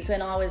 20s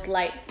when I was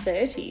late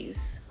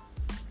 30s.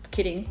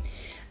 Kidding.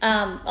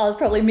 I was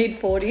probably mid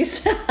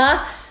 40s.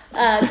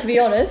 to be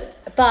honest,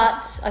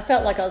 but I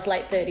felt like I was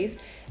late 30s.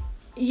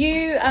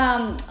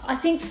 I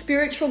think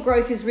spiritual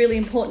growth is really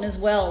important as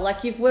well.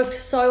 Like, you've worked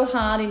so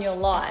hard in your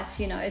life,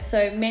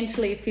 so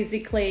mentally,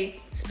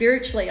 physically,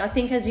 spiritually. I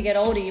think as you get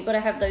older, you've got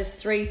to have those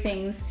three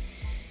things.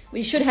 Well,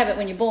 you should have it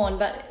when you're born,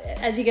 but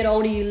as you get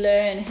older, you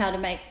learn how to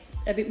make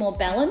a bit more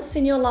balance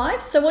in your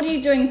life. So what are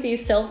you doing for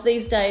yourself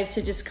these days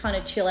to just kind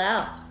of chill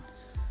out?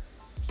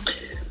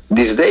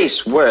 These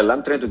days, well,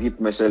 I'm trying to keep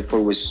myself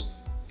always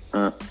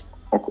on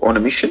a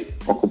mission,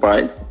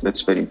 occupied.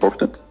 That's very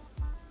important.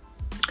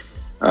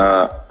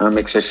 I'm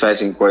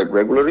exercising quite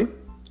regularly.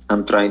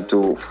 I'm trying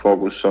to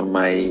focus on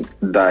my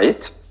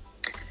diet,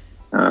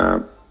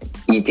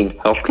 eating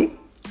healthy.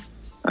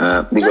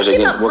 Because don't give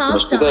again, up working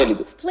pasta.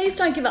 hospitality. Please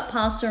don't give up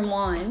pasta and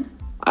wine.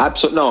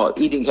 Absolutely no.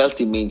 Eating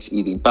healthy means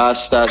eating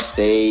pasta,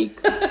 steak,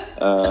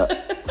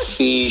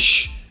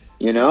 fish.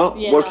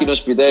 Yeah. Working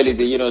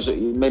hospitality. So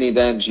many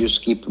times you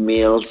skip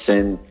meals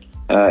and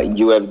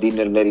you have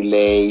dinner very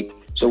late.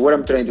 So what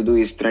I'm trying to do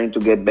is trying to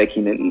get back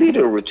in a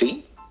little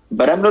routine.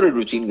 But I'm not a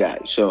routine guy,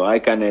 so I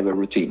can't have a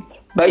routine.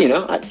 But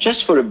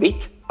just for a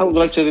bit, I would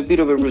like to have a bit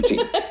of a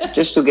routine,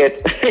 just to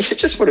get,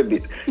 just for a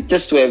bit,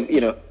 just to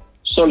have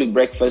solid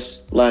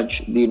breakfast,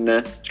 lunch,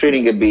 dinner,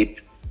 training a bit,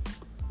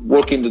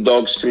 walking the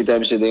dogs 3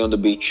 times a day on the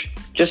beach.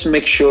 Just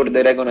make sure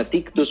that I'm gonna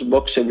tick those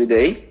boxes every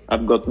day.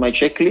 I've got my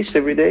checklist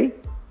every day.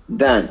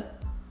 Done.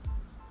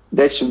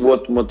 That's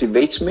what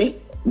motivates me.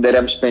 That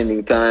I'm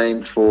spending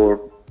time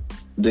for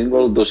doing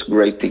all those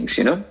great things.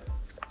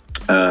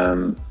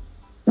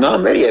 No,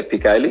 I'm very happy,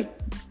 Kylie.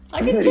 I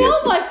can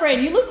tell, my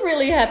friend. You look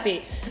really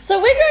happy. So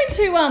we're going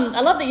to,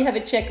 I love that you have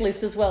a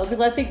checklist as well,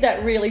 because I think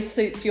that really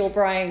suits your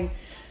brain.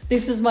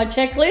 This is my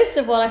checklist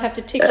of what I have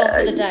to tick off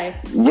for the day.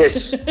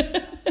 Yes.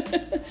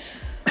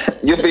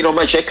 You've been on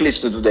my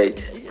checklist today.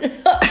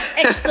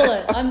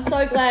 Excellent. I'm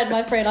so glad,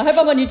 my friend. I hope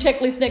I'm on your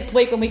checklist next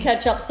week when we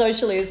catch up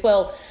socially as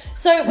well.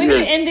 So we're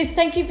going to end this.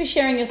 Thank you for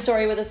sharing your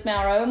story with us,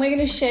 Mauro. And we're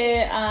going to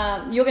share,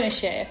 you're going to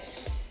share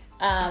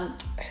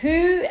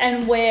who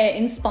and where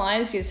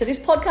inspires you. So this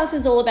podcast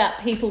is all about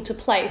people to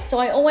place. So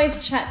I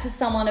always chat to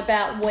someone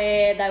about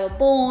where they were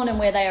born and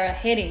where they are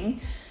heading.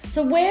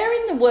 So where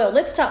in the world,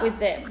 let's start with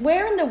them.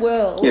 Where in the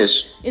world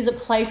is a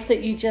place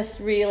that you just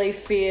really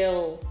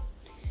feel,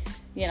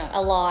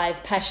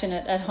 alive,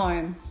 passionate, at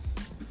home?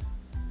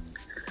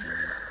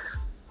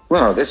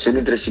 Wow, that's an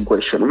interesting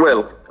question.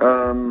 Well,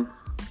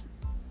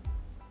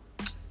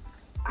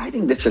 I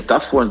think that's a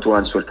tough one to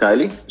answer,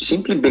 Kylie,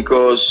 simply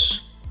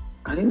because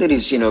I think there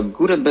is,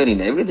 good and bad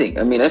in everything.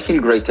 I mean, I feel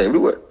great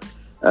everywhere.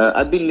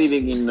 I've been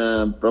living in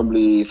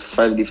probably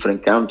 5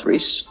 different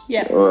countries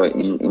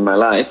in my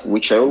life,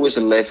 which I always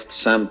left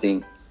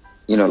something,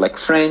 like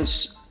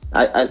friends.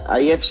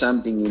 I have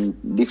something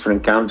in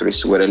different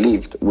countries where I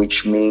lived,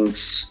 which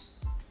means,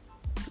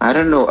 I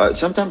don't know.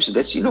 Sometimes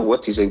that's,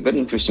 what is a very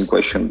interesting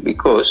question,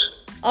 because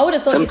I would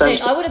have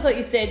thought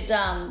you said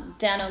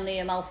down on the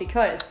Amalfi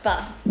Coast,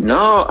 but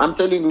no, I'm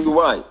telling you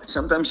why.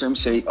 Sometimes I'm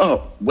saying,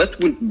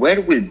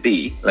 where will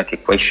be, like a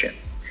question,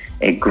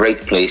 a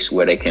great place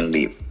where I can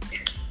live?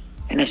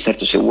 And I start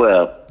to say,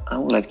 well, I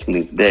would like to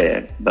live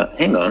there, but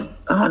hang on,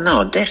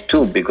 no, there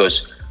too,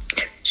 because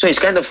so it's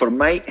kind of for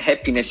my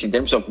happiness in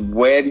terms of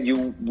where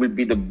you will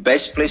be the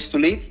best place to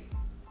live.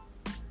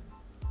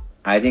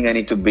 I think I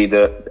need to be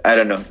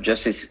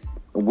just as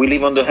we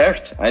live on the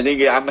earth. I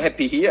think I'm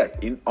happy here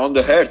on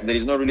the earth. There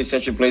is not really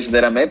such a place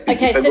that I'm happy.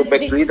 Okay, if I go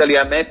back to Italy,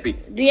 I'm happy.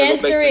 The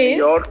answer is New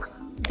York,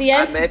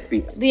 I'm happy.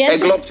 A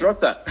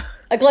globetrotter.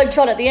 A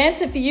globetrotter. The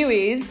answer for you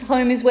is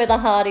home is where the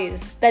heart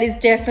is. That is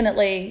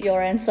definitely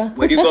your answer.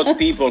 Where you got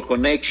people,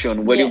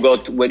 connection, where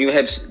you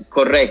have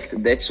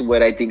correct, that's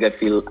where I think I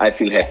feel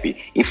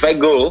happy. If I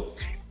go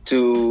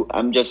to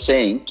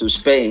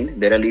Spain,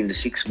 that I lived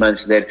 6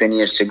 months there 10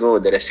 years ago,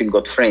 that I still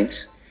got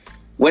friends.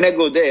 When I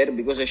go there,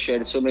 because I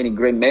shared so many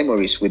great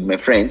memories with my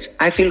friends,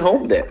 I feel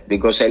home there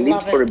because I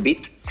lived for a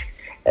bit.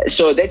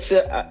 So that's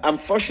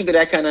unfortunately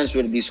I can't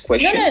answer this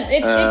question. No,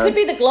 it could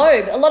be the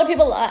globe. A lot of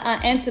people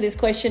answer this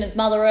question as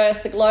Mother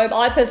Earth, the globe.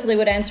 I personally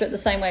would answer it the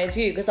same way as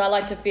you, because I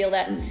like to feel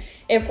that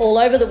all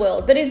over the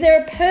world. But is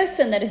there a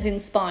person that has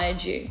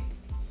inspired you?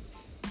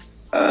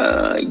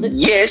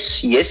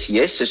 Yes.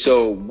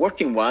 So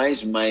working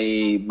wise,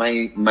 my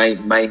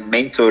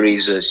mentor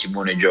is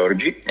Simone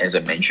Giorgi, as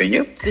I mentioned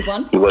you. Good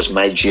one. He was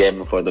my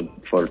GM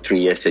for 3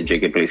 years at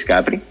JK Place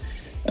Capri.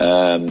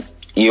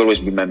 He always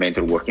been my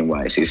mentor working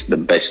wise. He's the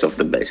best of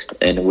the best,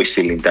 and we're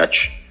still in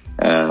touch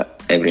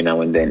every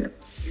now and then.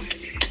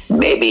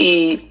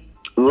 Maybe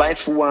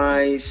life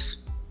wise,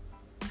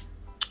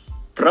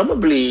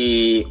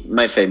 probably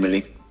my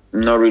family.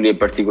 Not really a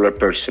particular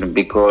person,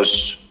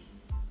 because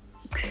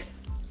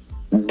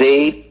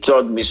they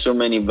taught me so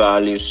many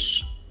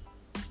values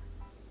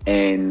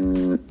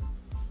and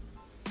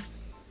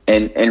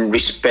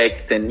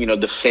respect, and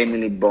the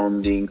family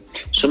bonding,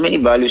 so many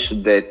values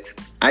that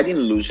I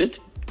didn't lose it,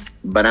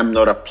 but I'm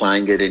not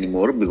applying it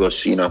anymore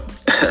because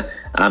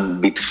I'm a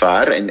bit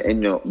far,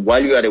 and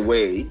while you are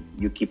away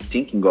you keep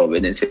thinking of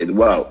it and say,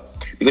 wow.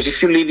 because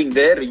if you're living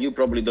there, you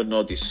probably don't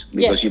notice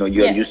because you are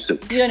used to.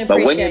 You don't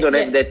but when you don't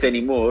appreciate, have that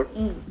anymore,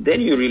 then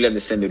you really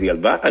understand the real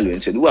value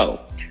and said, wow.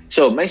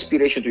 So my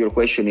inspiration to your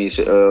question is,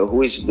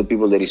 who is the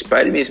people that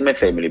inspire me? Is my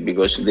family,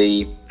 because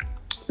they,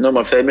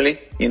 normal family,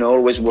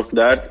 always worked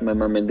hard. My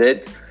mom and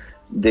dad,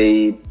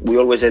 we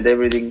always had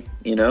everything,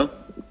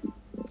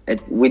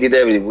 and we did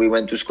everything. We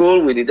went to school,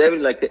 we did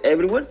everything like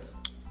everyone,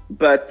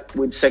 but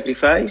with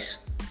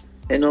sacrifice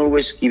and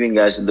always giving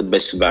us the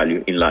best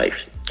value in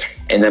life.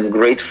 And I'm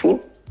grateful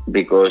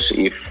because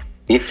if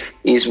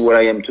is where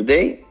I am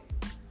today,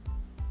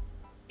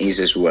 is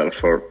as well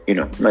for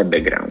my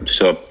background.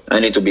 So I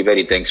need to be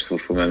very thankful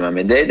for my mom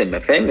and dad and my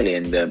family,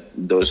 and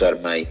those are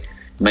my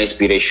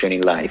inspiration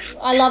in life.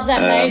 I love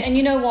that, mate. And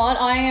you know what?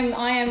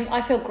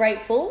 I feel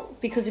grateful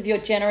because of your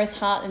generous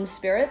heart and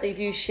spirit that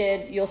you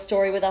shared your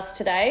story with us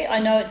today. I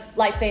know it's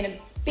like been a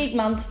big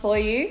month for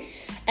you,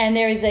 and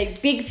there is a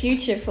big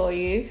future for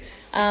you.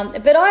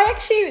 But I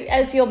actually,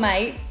 as your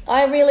mate,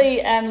 I really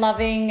am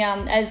loving,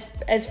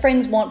 as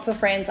friends want for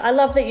friends. I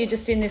love that you're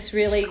just in this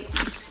really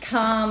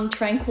calm,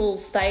 tranquil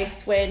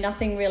space where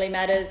nothing really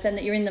matters and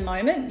that you're in the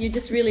moment. You're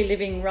just really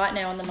living right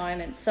now in the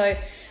moment. So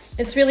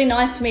it's really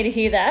nice for me to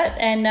hear that.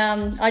 And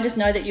I just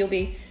know that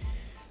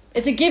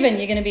it's a given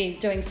you're going to be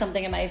doing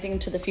something amazing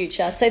into the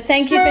future. So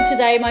thank you for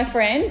today, my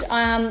friend.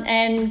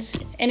 And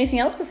anything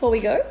else before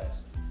we go?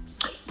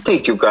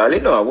 Thank you,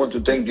 Kylie. No, I want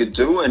to thank you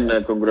too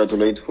and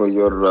congratulate for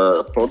your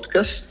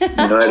podcast.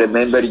 I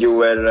remember you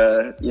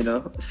were,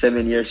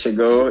 7 years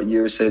ago,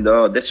 you said,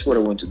 oh, that's what I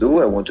want to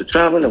do. I want to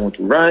travel. I want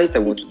to write. I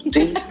want to do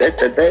things, that.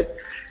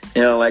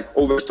 Like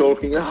over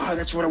talking. Oh,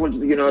 that's what I want to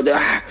do.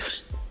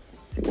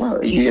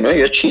 Well,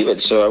 you achieve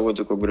it. So I want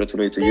to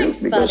congratulate you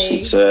because buddy.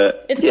 It's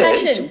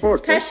passion. it's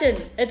important. It's passion.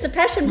 It's a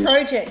passion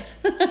project.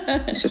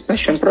 It's a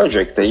passion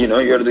project.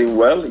 You're doing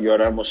well.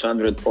 You're almost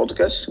 100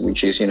 podcasts,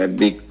 which is a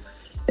big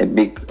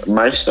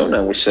milestone,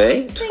 I would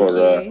say.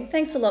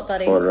 Thanks a lot,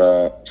 buddy.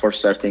 For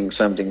starting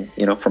something,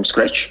 from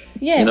scratch.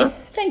 Yeah.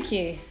 Thank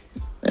you.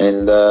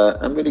 And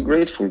I'm very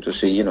grateful to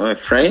see,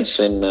 friends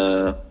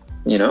and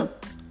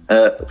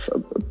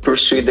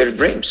pursue their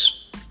dreams.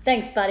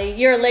 Thanks, buddy.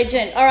 You're a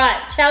legend. All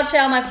right.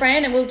 Ciao, my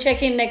friend. And we'll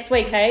check in next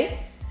week, hey?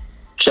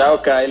 Ciao,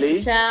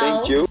 Kylie. Ciao.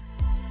 Thank you.